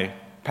on my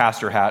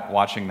pastor hat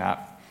watching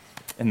that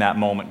in that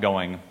moment,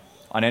 going,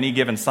 on any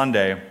given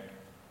Sunday,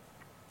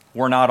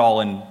 we're not all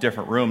in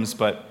different rooms,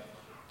 but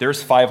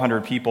there's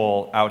 500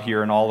 people out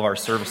here in all of our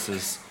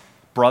services,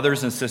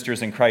 brothers and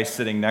sisters in Christ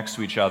sitting next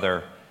to each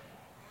other,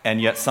 and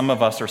yet some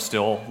of us are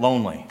still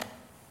lonely.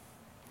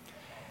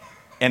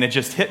 And it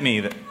just hit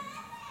me that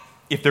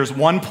if there's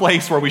one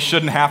place where we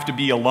shouldn't have to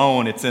be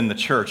alone, it's in the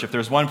church. If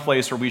there's one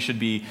place where we should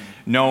be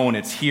known,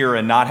 it's here,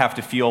 and not have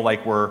to feel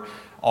like we're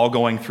all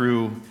going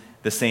through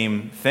the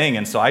same thing.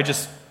 And so I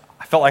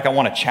felt like I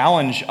want to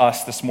challenge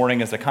us this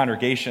morning as a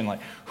congregation,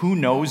 like, who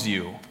knows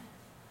you?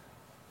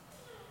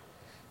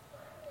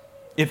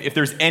 If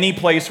there's any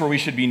place where we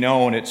should be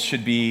known, it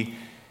should be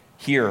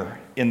here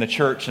in the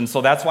church. And so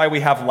that's why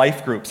we have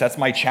life groups. That's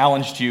my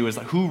challenge to you, is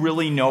like, who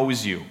really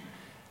knows you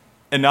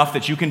enough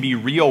that you can be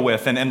real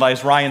with? And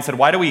as Ryan said,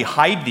 why do we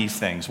hide these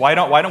things? Why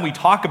don't we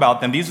talk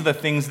about them? These are the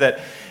things that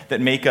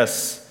make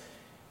us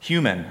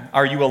human.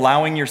 Are you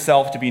allowing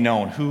yourself to be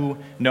known? Who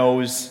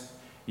knows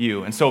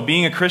you? And so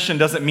being a Christian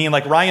doesn't mean,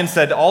 like Ryan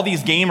said, all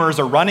these gamers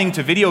are running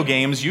to video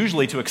games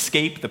usually to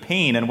escape the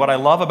pain. And what I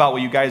love about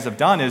what you guys have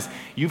done is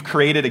you've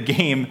created a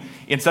game,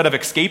 instead of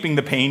escaping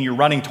the pain, you're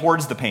running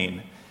towards the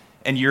pain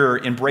and you're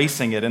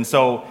embracing it. And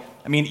so,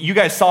 I mean, you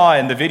guys saw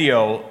in the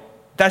video,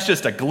 that's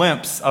just a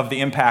glimpse of the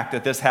impact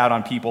that this had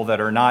on people that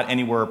are not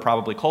anywhere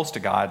probably close to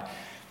God.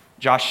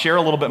 Josh, share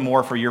a little bit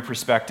more for your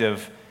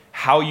perspective,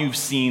 how you've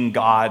seen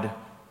God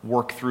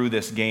work through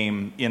this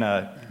game in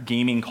a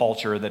gaming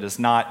culture that is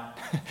not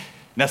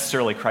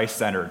necessarily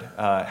Christ-centered.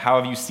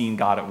 How have you seen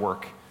God at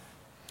work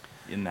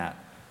in that?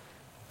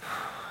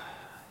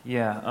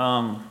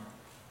 Yeah,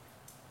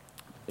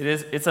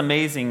 it's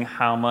amazing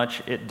how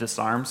much it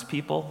disarms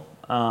people.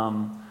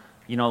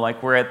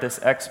 Like we're at this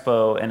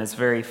expo and it's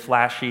very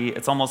flashy.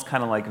 It's almost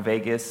kind of like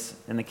Vegas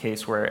in the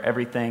case where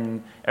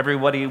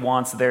everybody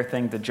wants their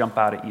thing to jump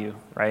out at you,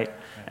 right?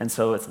 And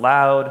so it's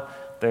loud.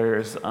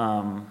 There's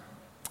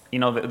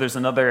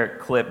another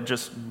clip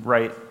just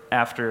right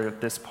after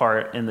this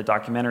part in the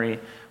documentary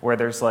where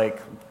there's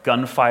like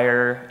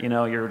gunfire.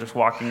 You're just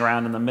walking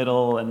around in the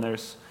middle, and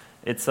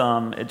it's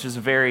just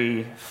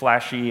very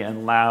flashy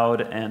and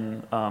loud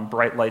and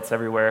bright lights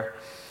everywhere.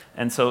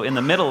 And so in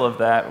the middle of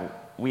that,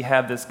 we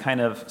have this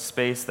kind of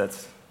space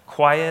that's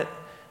quiet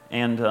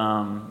and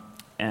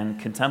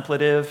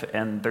contemplative,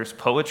 and there's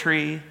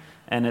poetry,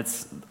 and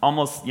it's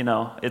almost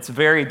it's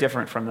very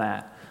different from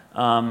that.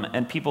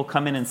 And people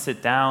come in and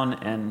sit down,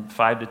 and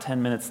 5 to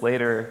 10 minutes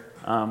later,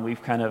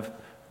 we've kind of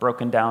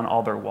broken down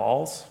all their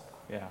walls.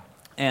 Yeah.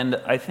 And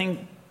I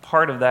think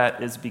part of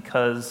that is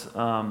because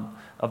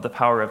of the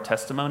power of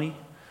testimony.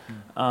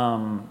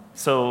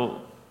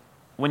 So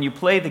when you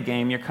play the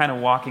game, you're kind of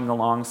walking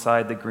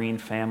alongside the Green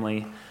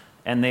family,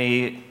 and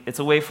it's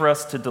a way for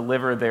us to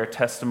deliver their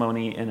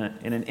testimony in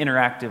an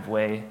interactive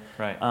way.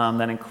 Right.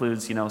 That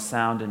includes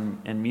sound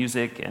and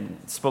music and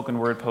spoken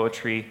word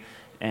poetry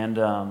and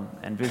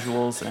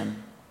visuals,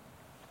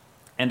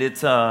 and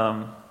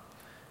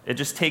it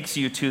just takes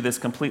you to this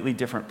completely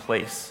different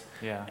place.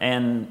 Yeah.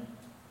 And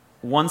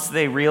once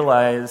they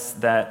realize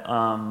that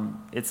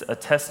it's a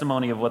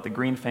testimony of what the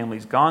Green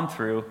family's gone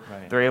through,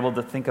 right, they're able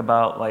to think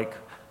about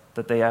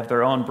that they have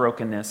their own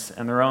brokenness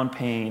and their own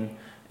pain,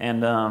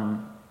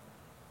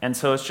 and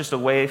so it's just a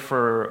way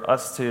for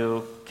us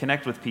to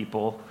connect with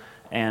people,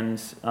 and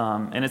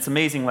it's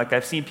amazing. Like,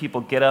 I've seen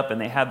people get up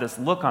and they have this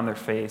look on their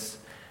face,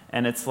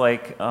 and it's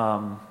like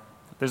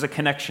there's a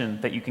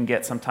connection that you can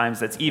get sometimes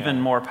that's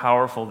even more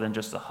powerful than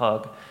just a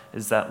hug,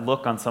 is that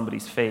look on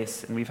somebody's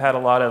face. And we've had a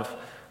lot of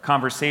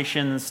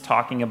conversations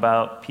talking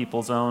about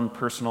people's own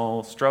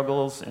personal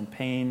struggles and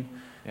pain,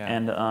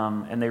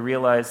 and they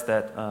realize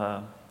that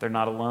they're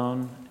not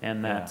alone,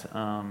 and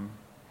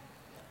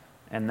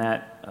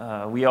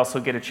that we also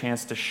get a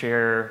chance to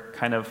share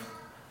kind of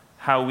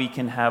how we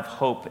can have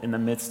hope in the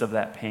midst of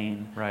that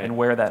pain, right, and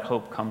where that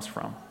hope comes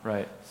from.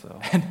 Right. So,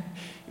 and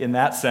in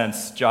that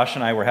sense, Josh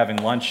and I were having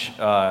lunch,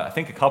 I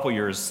think a couple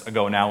years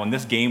ago now, when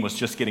this game was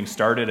just getting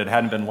started. It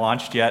hadn't been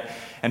launched yet.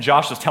 And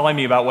Josh was telling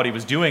me about what he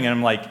was doing, and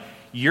I'm like,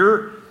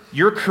 you're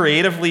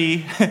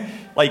creatively,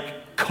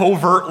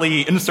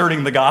 covertly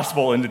inserting the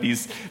gospel into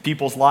these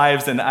people's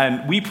lives.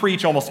 And we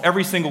preach almost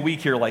every single week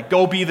here, like,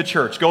 go be the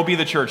church,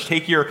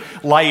 take your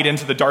light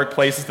into the dark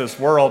places of this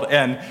world.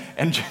 And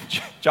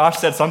Josh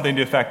said something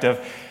to the effect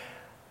of,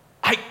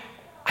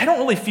 I don't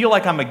really feel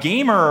like I'm a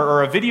gamer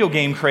or a video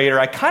game creator.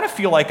 I kind of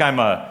feel like I'm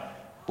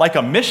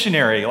a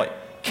missionary. Like,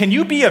 can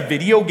you be a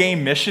video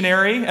game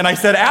missionary? And I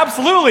said,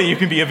 absolutely, you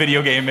can be a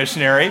video game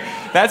missionary.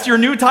 That's your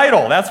new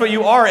title. That's what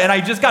you are. And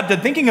I just got to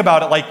thinking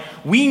about it. Like,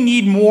 we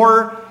need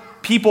more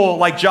people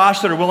like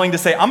Josh that are willing to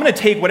say, I'm going to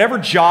take whatever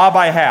job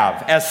I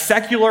have, as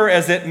secular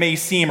as it may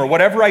seem, or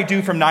whatever I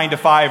do from 9 to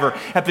 5, or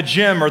at the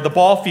gym, or the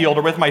ball field,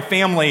 or with my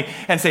family,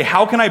 and say,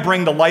 how can I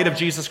bring the light of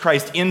Jesus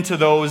Christ into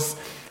those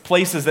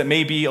places that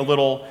may be a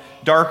little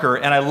darker?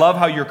 And I love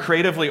how you're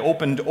creatively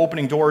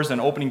opening doors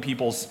and opening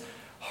people's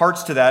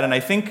hearts to that. And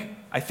I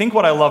think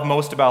what I love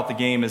most about the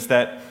game is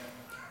that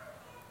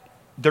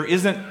there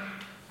isn't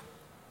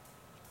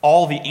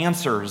all the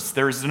answers.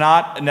 There's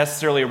not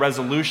necessarily a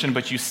resolution,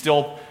 but you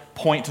still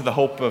point to the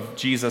hope of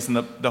Jesus and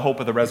the hope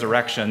of the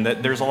resurrection.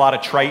 That there's a lot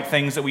of trite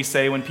things that we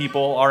say when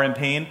people are in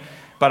pain,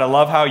 but I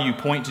love how you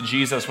point to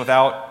Jesus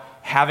without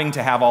having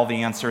to have all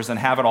the answers and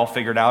have it all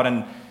figured out.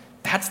 And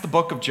that's the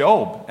book of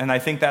Job, and I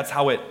think that's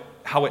how it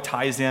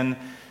ties in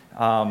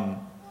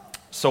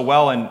so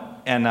well. And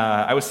And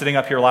I was sitting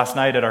up here last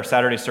night at our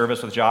Saturday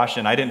service with Josh,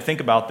 and I didn't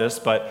think about this,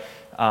 but,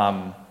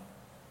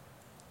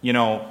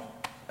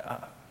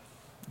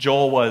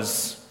 Joel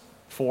was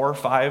 4 or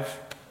 5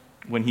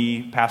 when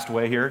he passed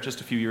away here just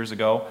a few years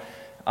ago.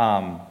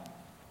 I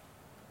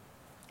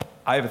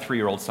have a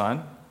 3-year-old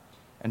son,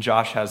 and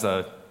Josh has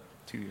a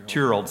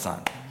 2-year-old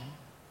son.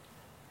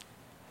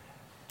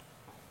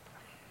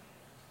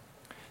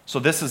 So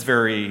this is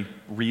very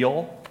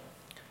real.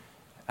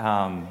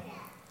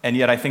 And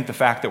yet I think the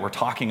fact that we're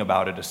talking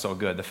about it is so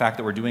good. The fact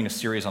that we're doing a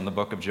series on the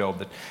book of Job,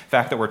 the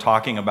fact that we're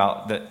talking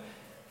about that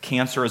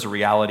cancer is a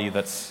reality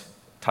that's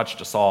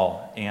touched us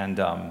all. And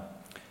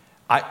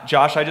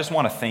Josh, I just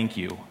want to thank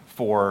you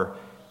for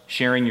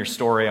sharing your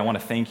story. I want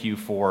to thank you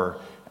to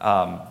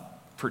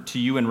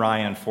you and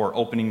Ryan for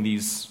opening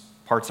these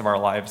parts of our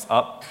lives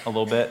up a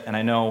little bit. And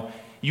I know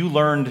you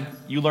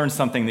learned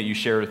something that you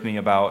shared with me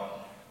about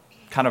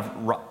kind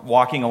of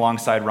walking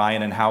alongside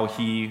Ryan and how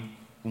he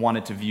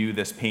wanted to view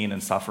this pain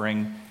and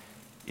suffering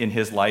in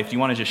his life. Do you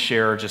want to just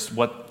share just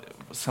what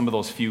some of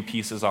those few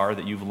pieces are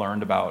that you've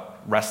learned about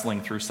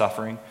wrestling through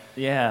suffering?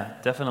 Yeah,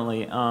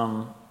 definitely.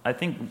 I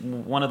think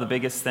one of the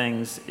biggest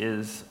things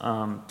is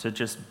to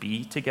just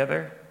be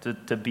together,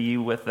 to be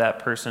with that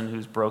person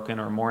who's broken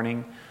or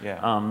mourning.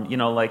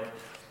 Yeah. Like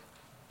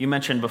you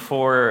mentioned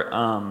before,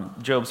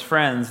 Job's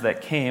friends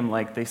that came,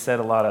 like they said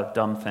a lot of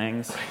dumb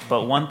things,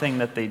 but one thing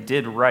that they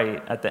did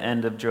right at the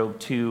end of Job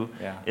 2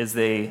 is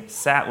they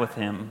sat with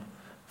him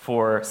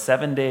for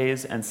 7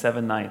 days and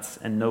 7 nights,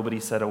 and nobody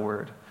said a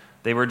word.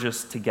 They were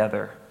just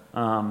together.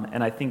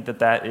 And I think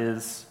that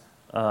is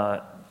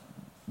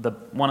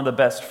one of the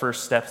best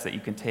first steps that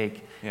you can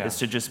take is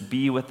to just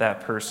be with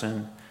that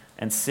person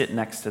and sit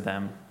next to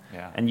them.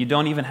 Yeah. And you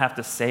don't even have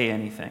to say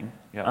anything.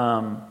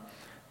 Yeah.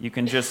 You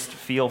can just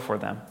feel for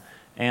them.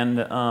 And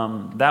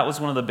that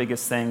was one of the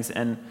biggest things.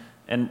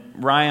 And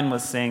Ryan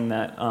was saying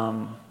that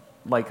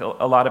like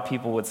a lot of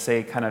people would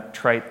say kind of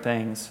trite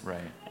things. Right.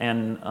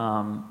 And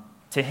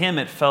to him,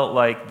 it felt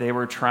like they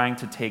were trying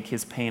to take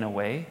his pain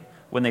away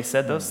when they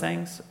said those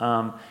things.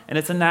 And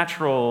it's a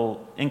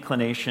natural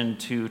inclination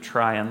to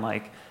try and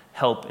like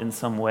help in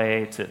some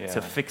way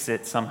to fix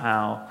it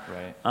somehow.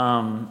 Right.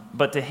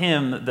 But to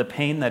him, the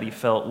pain that he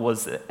felt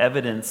was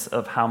evidence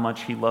of how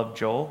much he loved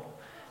Joel.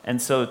 And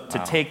so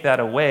to take that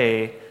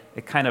away,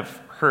 it kind of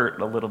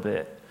hurt a little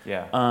bit.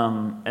 Yeah.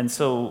 And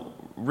so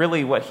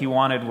really what he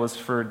wanted was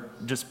for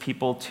just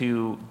people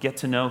to get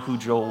to know who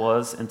Joel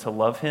was and to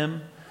love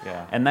him.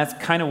 Yeah. And that's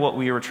kind of what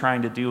we were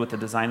trying to do with the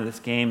design of this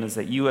game, is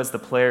that you as the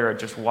player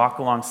just walk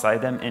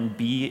alongside them and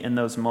be in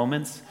those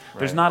moments. Right.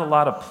 There's not a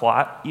lot of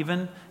plot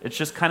even. It's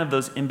just kind of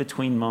those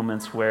in-between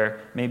moments where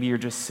maybe you're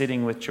just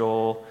sitting with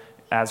Joel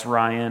as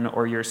Ryan,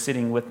 or you're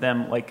sitting with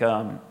them like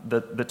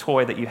the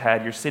toy that you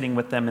had, you're sitting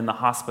with them in the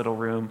hospital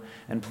room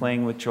and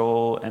playing with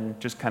Joel and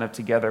just kind of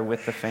together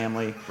with the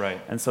family. Right.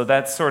 And so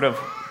that's sort of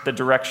the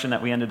direction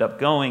that we ended up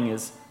going,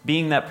 is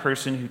being that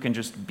person who can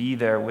just be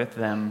there with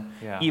them,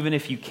 even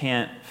if you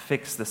can't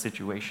fix the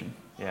situation.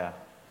 Yeah.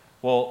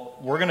 Well,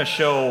 we're going to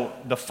show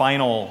the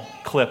final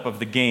clip of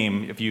the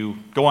game. If you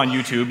go on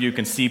YouTube, you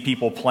can see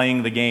people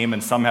playing the game,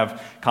 and some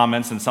have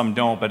comments and some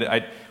don't, but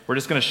we're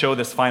just going to show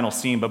this final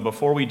scene. But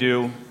before we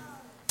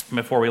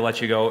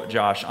let you go,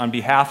 Josh, on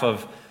behalf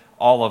of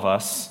all of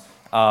us,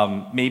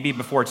 maybe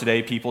before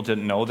today people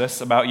didn't know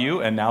this about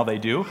you, and now they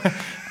do.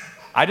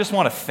 I just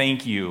want to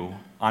thank you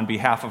on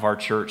behalf of our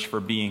church for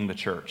being the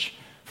church,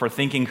 for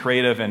thinking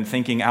creative and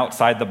thinking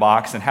outside the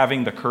box and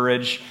having the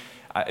courage.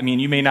 I mean,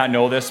 you may not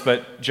know this,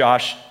 but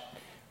Josh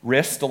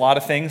risked a lot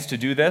of things to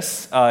do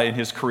this in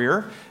his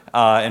career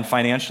and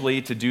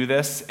financially to do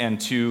this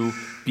and to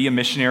be a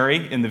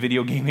missionary in the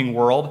video gaming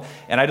world.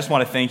 And I just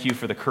want to thank you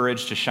for the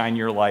courage to shine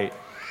your light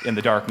in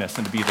the darkness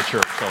and to be the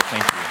church. So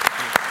thank you.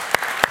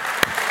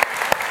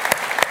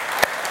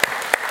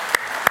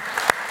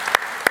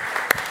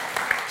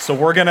 So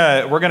we're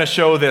gonna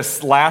show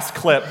this last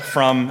clip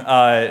from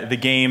the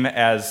game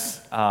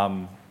as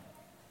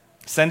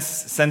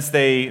since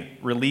they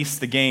released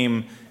the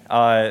game,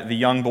 the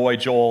young boy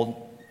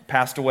Joel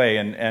passed away,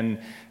 and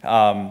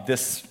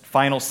this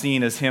final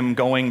scene is him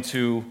going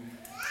to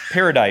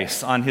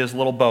paradise on his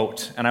little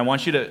boat. And I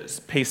want you to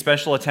pay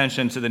special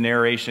attention to the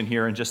narration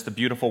here and just the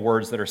beautiful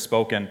words that are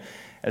spoken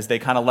as they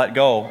kind of let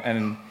go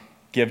and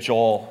give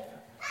Joel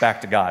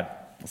back to God.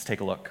 Let's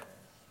take a look.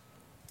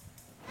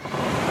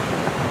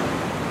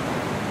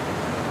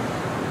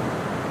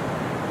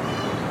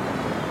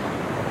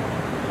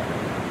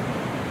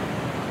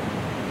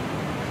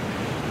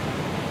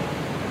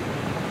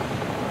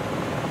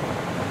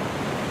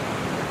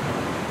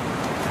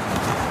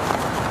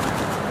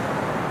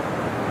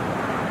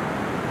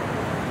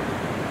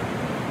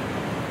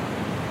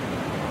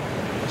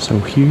 So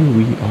here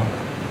we are,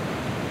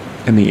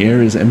 and the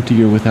air is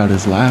emptier without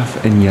his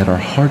laugh, and yet our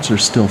hearts are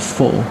still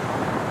full,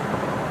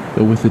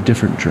 but with a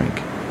different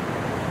drink.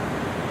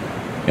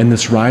 And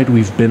this ride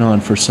we've been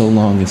on for so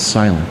long is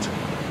silent,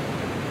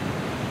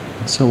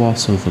 and so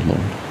also the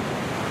Lord.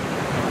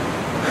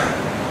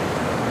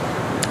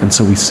 And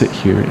so we sit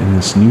here in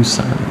this new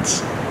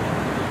silence,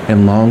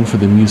 and long for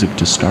the music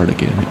to start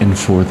again and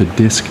for the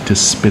disc to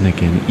spin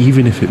again,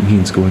 even if it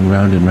means going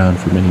round and round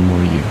for many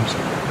more years.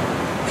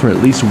 For at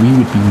least we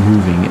would be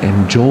moving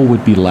and Joel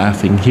would be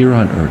laughing here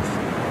on earth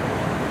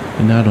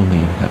and not only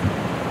in heaven.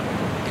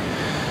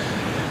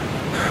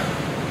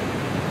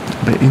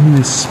 But in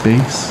this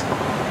space,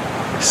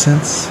 I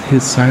sense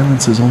his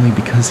silence is only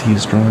because he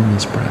is drawing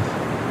his breath.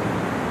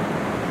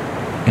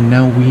 And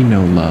now we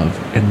know love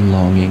and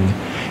longing,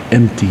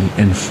 empty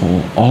and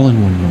full, all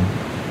in one moment.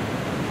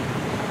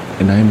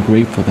 And I am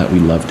grateful that we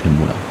loved him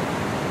well,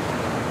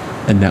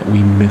 and that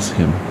we miss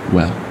him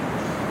well.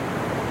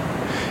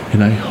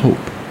 And I hope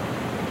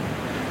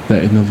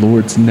that in the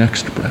Lord's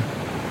next breath,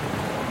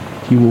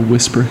 he will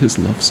whisper his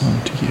love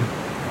song to you,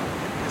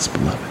 his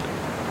beloved,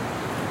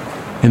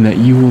 and that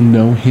you will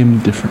know him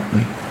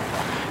differently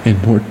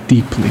and more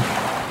deeply.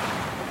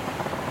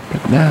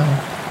 But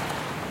now,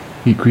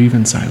 we grieve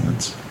in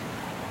silence,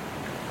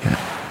 yet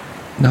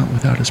not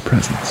without his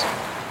presence.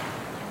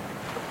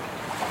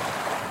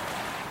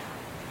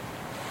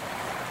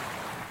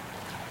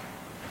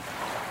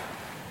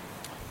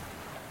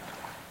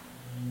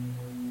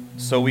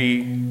 So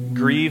we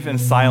grieve in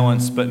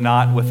silence, but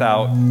not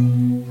without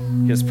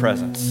his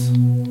presence.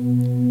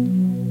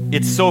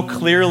 It's so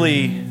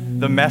clearly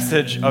the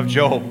message of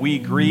Job. We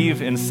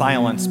grieve in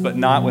silence, but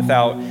not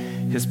without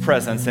his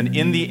presence. And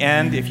in the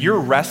end, if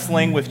you're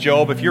wrestling with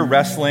Job, if you're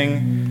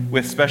wrestling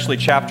with especially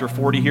chapter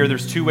 40 here,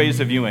 there's two ways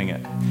of viewing it.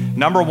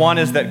 Number one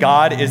is that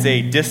God is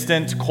a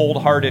distant,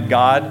 cold-hearted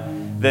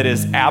God that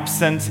is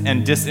absent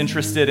and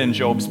disinterested in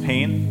Job's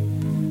pain.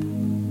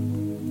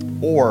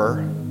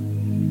 Or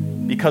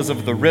because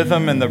of the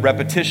rhythm and the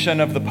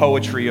repetition of the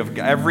poetry of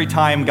every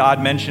time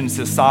God mentions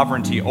his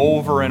sovereignty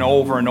over and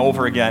over and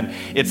over again,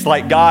 it's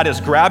like God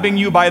is grabbing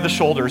you by the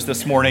shoulders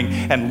this morning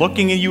and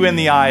looking at you in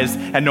the eyes,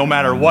 and no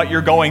matter what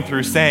you're going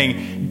through,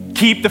 saying,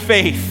 keep the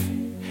faith.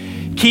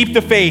 Keep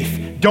the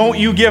faith. Don't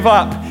you give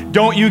up.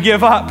 Don't you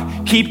give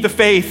up. Keep the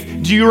faith.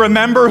 Do you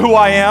remember who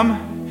I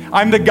am?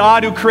 I'm the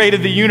God who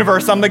created the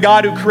universe. I'm the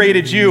God who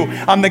created you.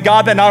 I'm the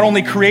God that not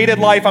only created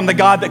life, I'm the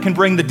God that can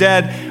bring the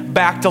dead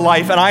back to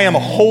life, and I am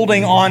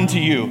holding on to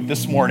you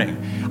this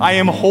morning. I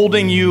am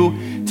holding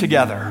you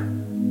together.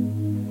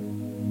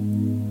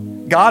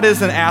 God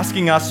isn't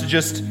asking us to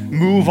just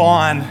move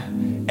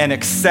on and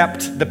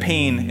accept the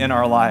pain in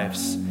our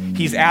lives.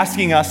 He's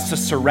asking us to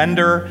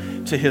surrender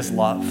to his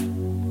love.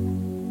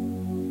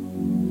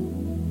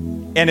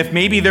 And if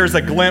maybe there's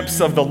a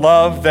glimpse of the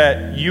love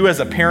that you as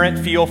a parent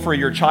feel for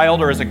your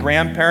child or as a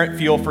grandparent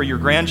feel for your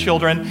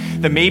grandchildren,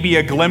 then maybe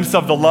a glimpse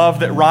of the love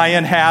that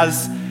Ryan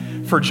has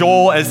for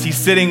Joel as he's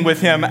sitting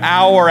with him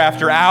hour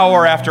after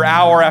hour after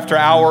hour after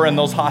hour in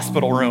those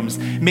hospital rooms.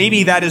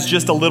 Maybe that is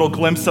just a little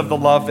glimpse of the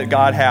love that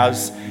God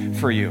has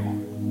for you.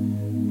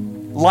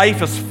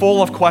 Life is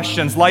full of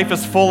questions. Life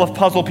is full of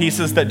puzzle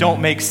pieces that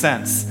don't make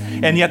sense.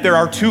 And yet there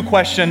are two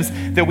questions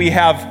that we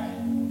have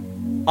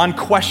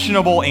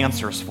unquestionable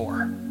answers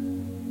for.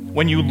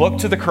 When you look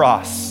to the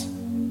cross,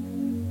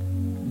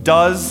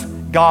 does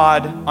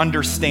God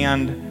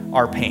understand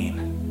our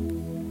pain?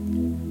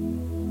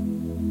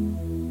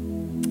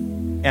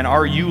 And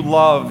are you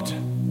loved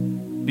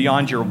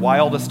beyond your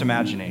wildest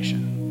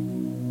imagination?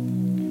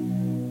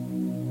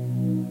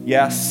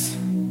 Yes,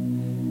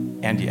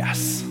 and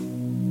yes.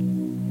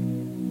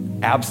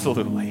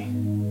 Absolutely.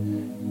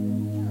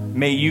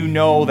 May you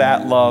know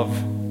that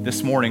love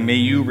this morning. May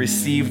you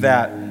receive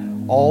that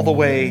all the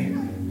way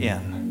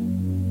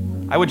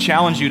in. I would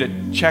challenge you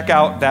to check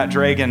out that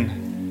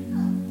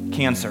dragon,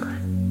 Cancer.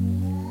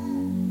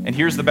 And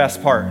here's the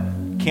best part.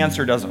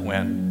 Cancer doesn't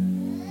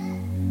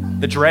win.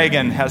 The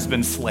dragon has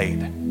been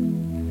slayed.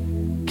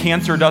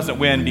 Cancer doesn't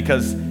win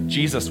because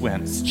Jesus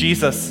wins.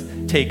 Jesus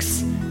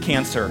takes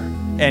cancer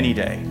any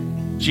day.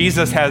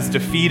 Jesus has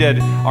defeated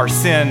our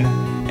sin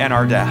and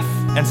our death.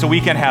 And so we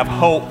can have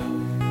hope.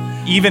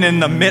 Even in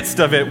the midst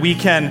of it, we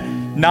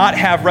can not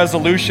have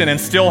resolution and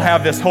still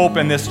have this hope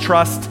and this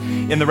trust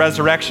in the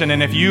resurrection.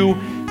 And if you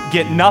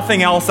get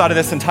nothing else out of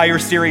this entire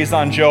series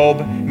on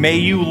Job, may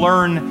you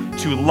learn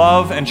to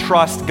love and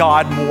trust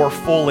God more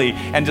fully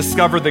and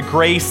discover the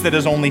grace that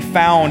is only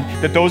found,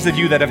 that those of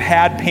you that have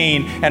had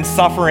pain and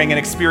suffering and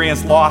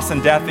experienced loss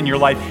and death in your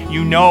life,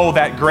 you know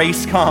that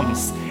grace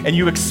comes and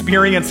you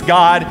experience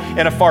God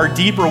in a far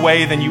deeper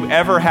way than you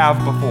ever have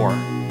before.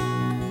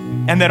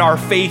 And that our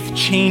faith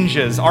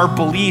changes, our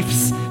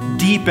beliefs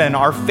deepen,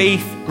 our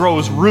faith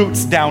grows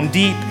roots down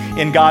deep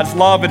in God's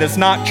love. And it's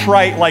not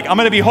trite, like, I'm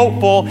going to be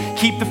hopeful,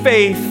 keep the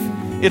faith.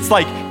 It's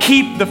like,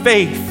 keep the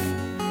faith.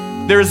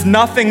 There's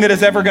nothing that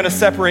is ever going to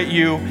separate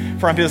you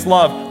from his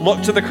love.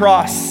 Look to the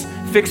cross.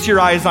 Fix your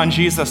eyes on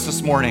Jesus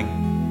this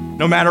morning.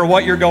 No matter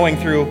what you're going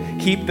through,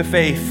 keep the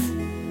faith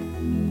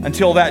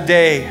until that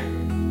day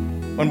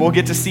when we'll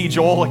get to see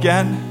Joel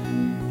again.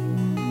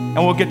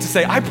 And we'll get to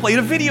say, I played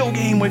a video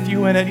game with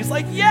you in it. He's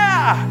like,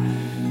 yeah.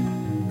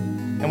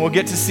 And we'll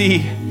get to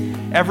see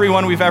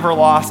everyone we've ever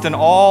lost, and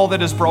all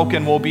that is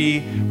broken will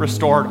be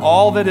restored.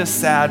 All that is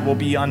sad will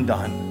be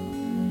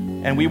undone.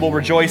 And we will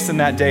rejoice in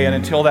that day. And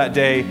until that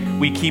day,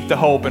 we keep the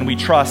hope and we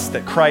trust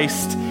that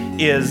Christ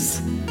is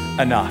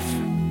enough.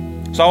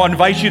 So I'll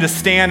invite you to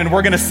stand, and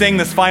we're going to sing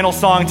this final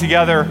song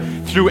together.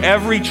 Through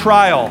every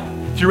trial,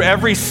 through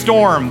every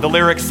storm, the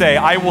lyrics say,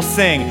 I will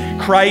sing,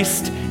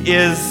 Christ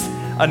is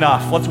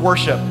enough. Let's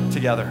worship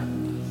together.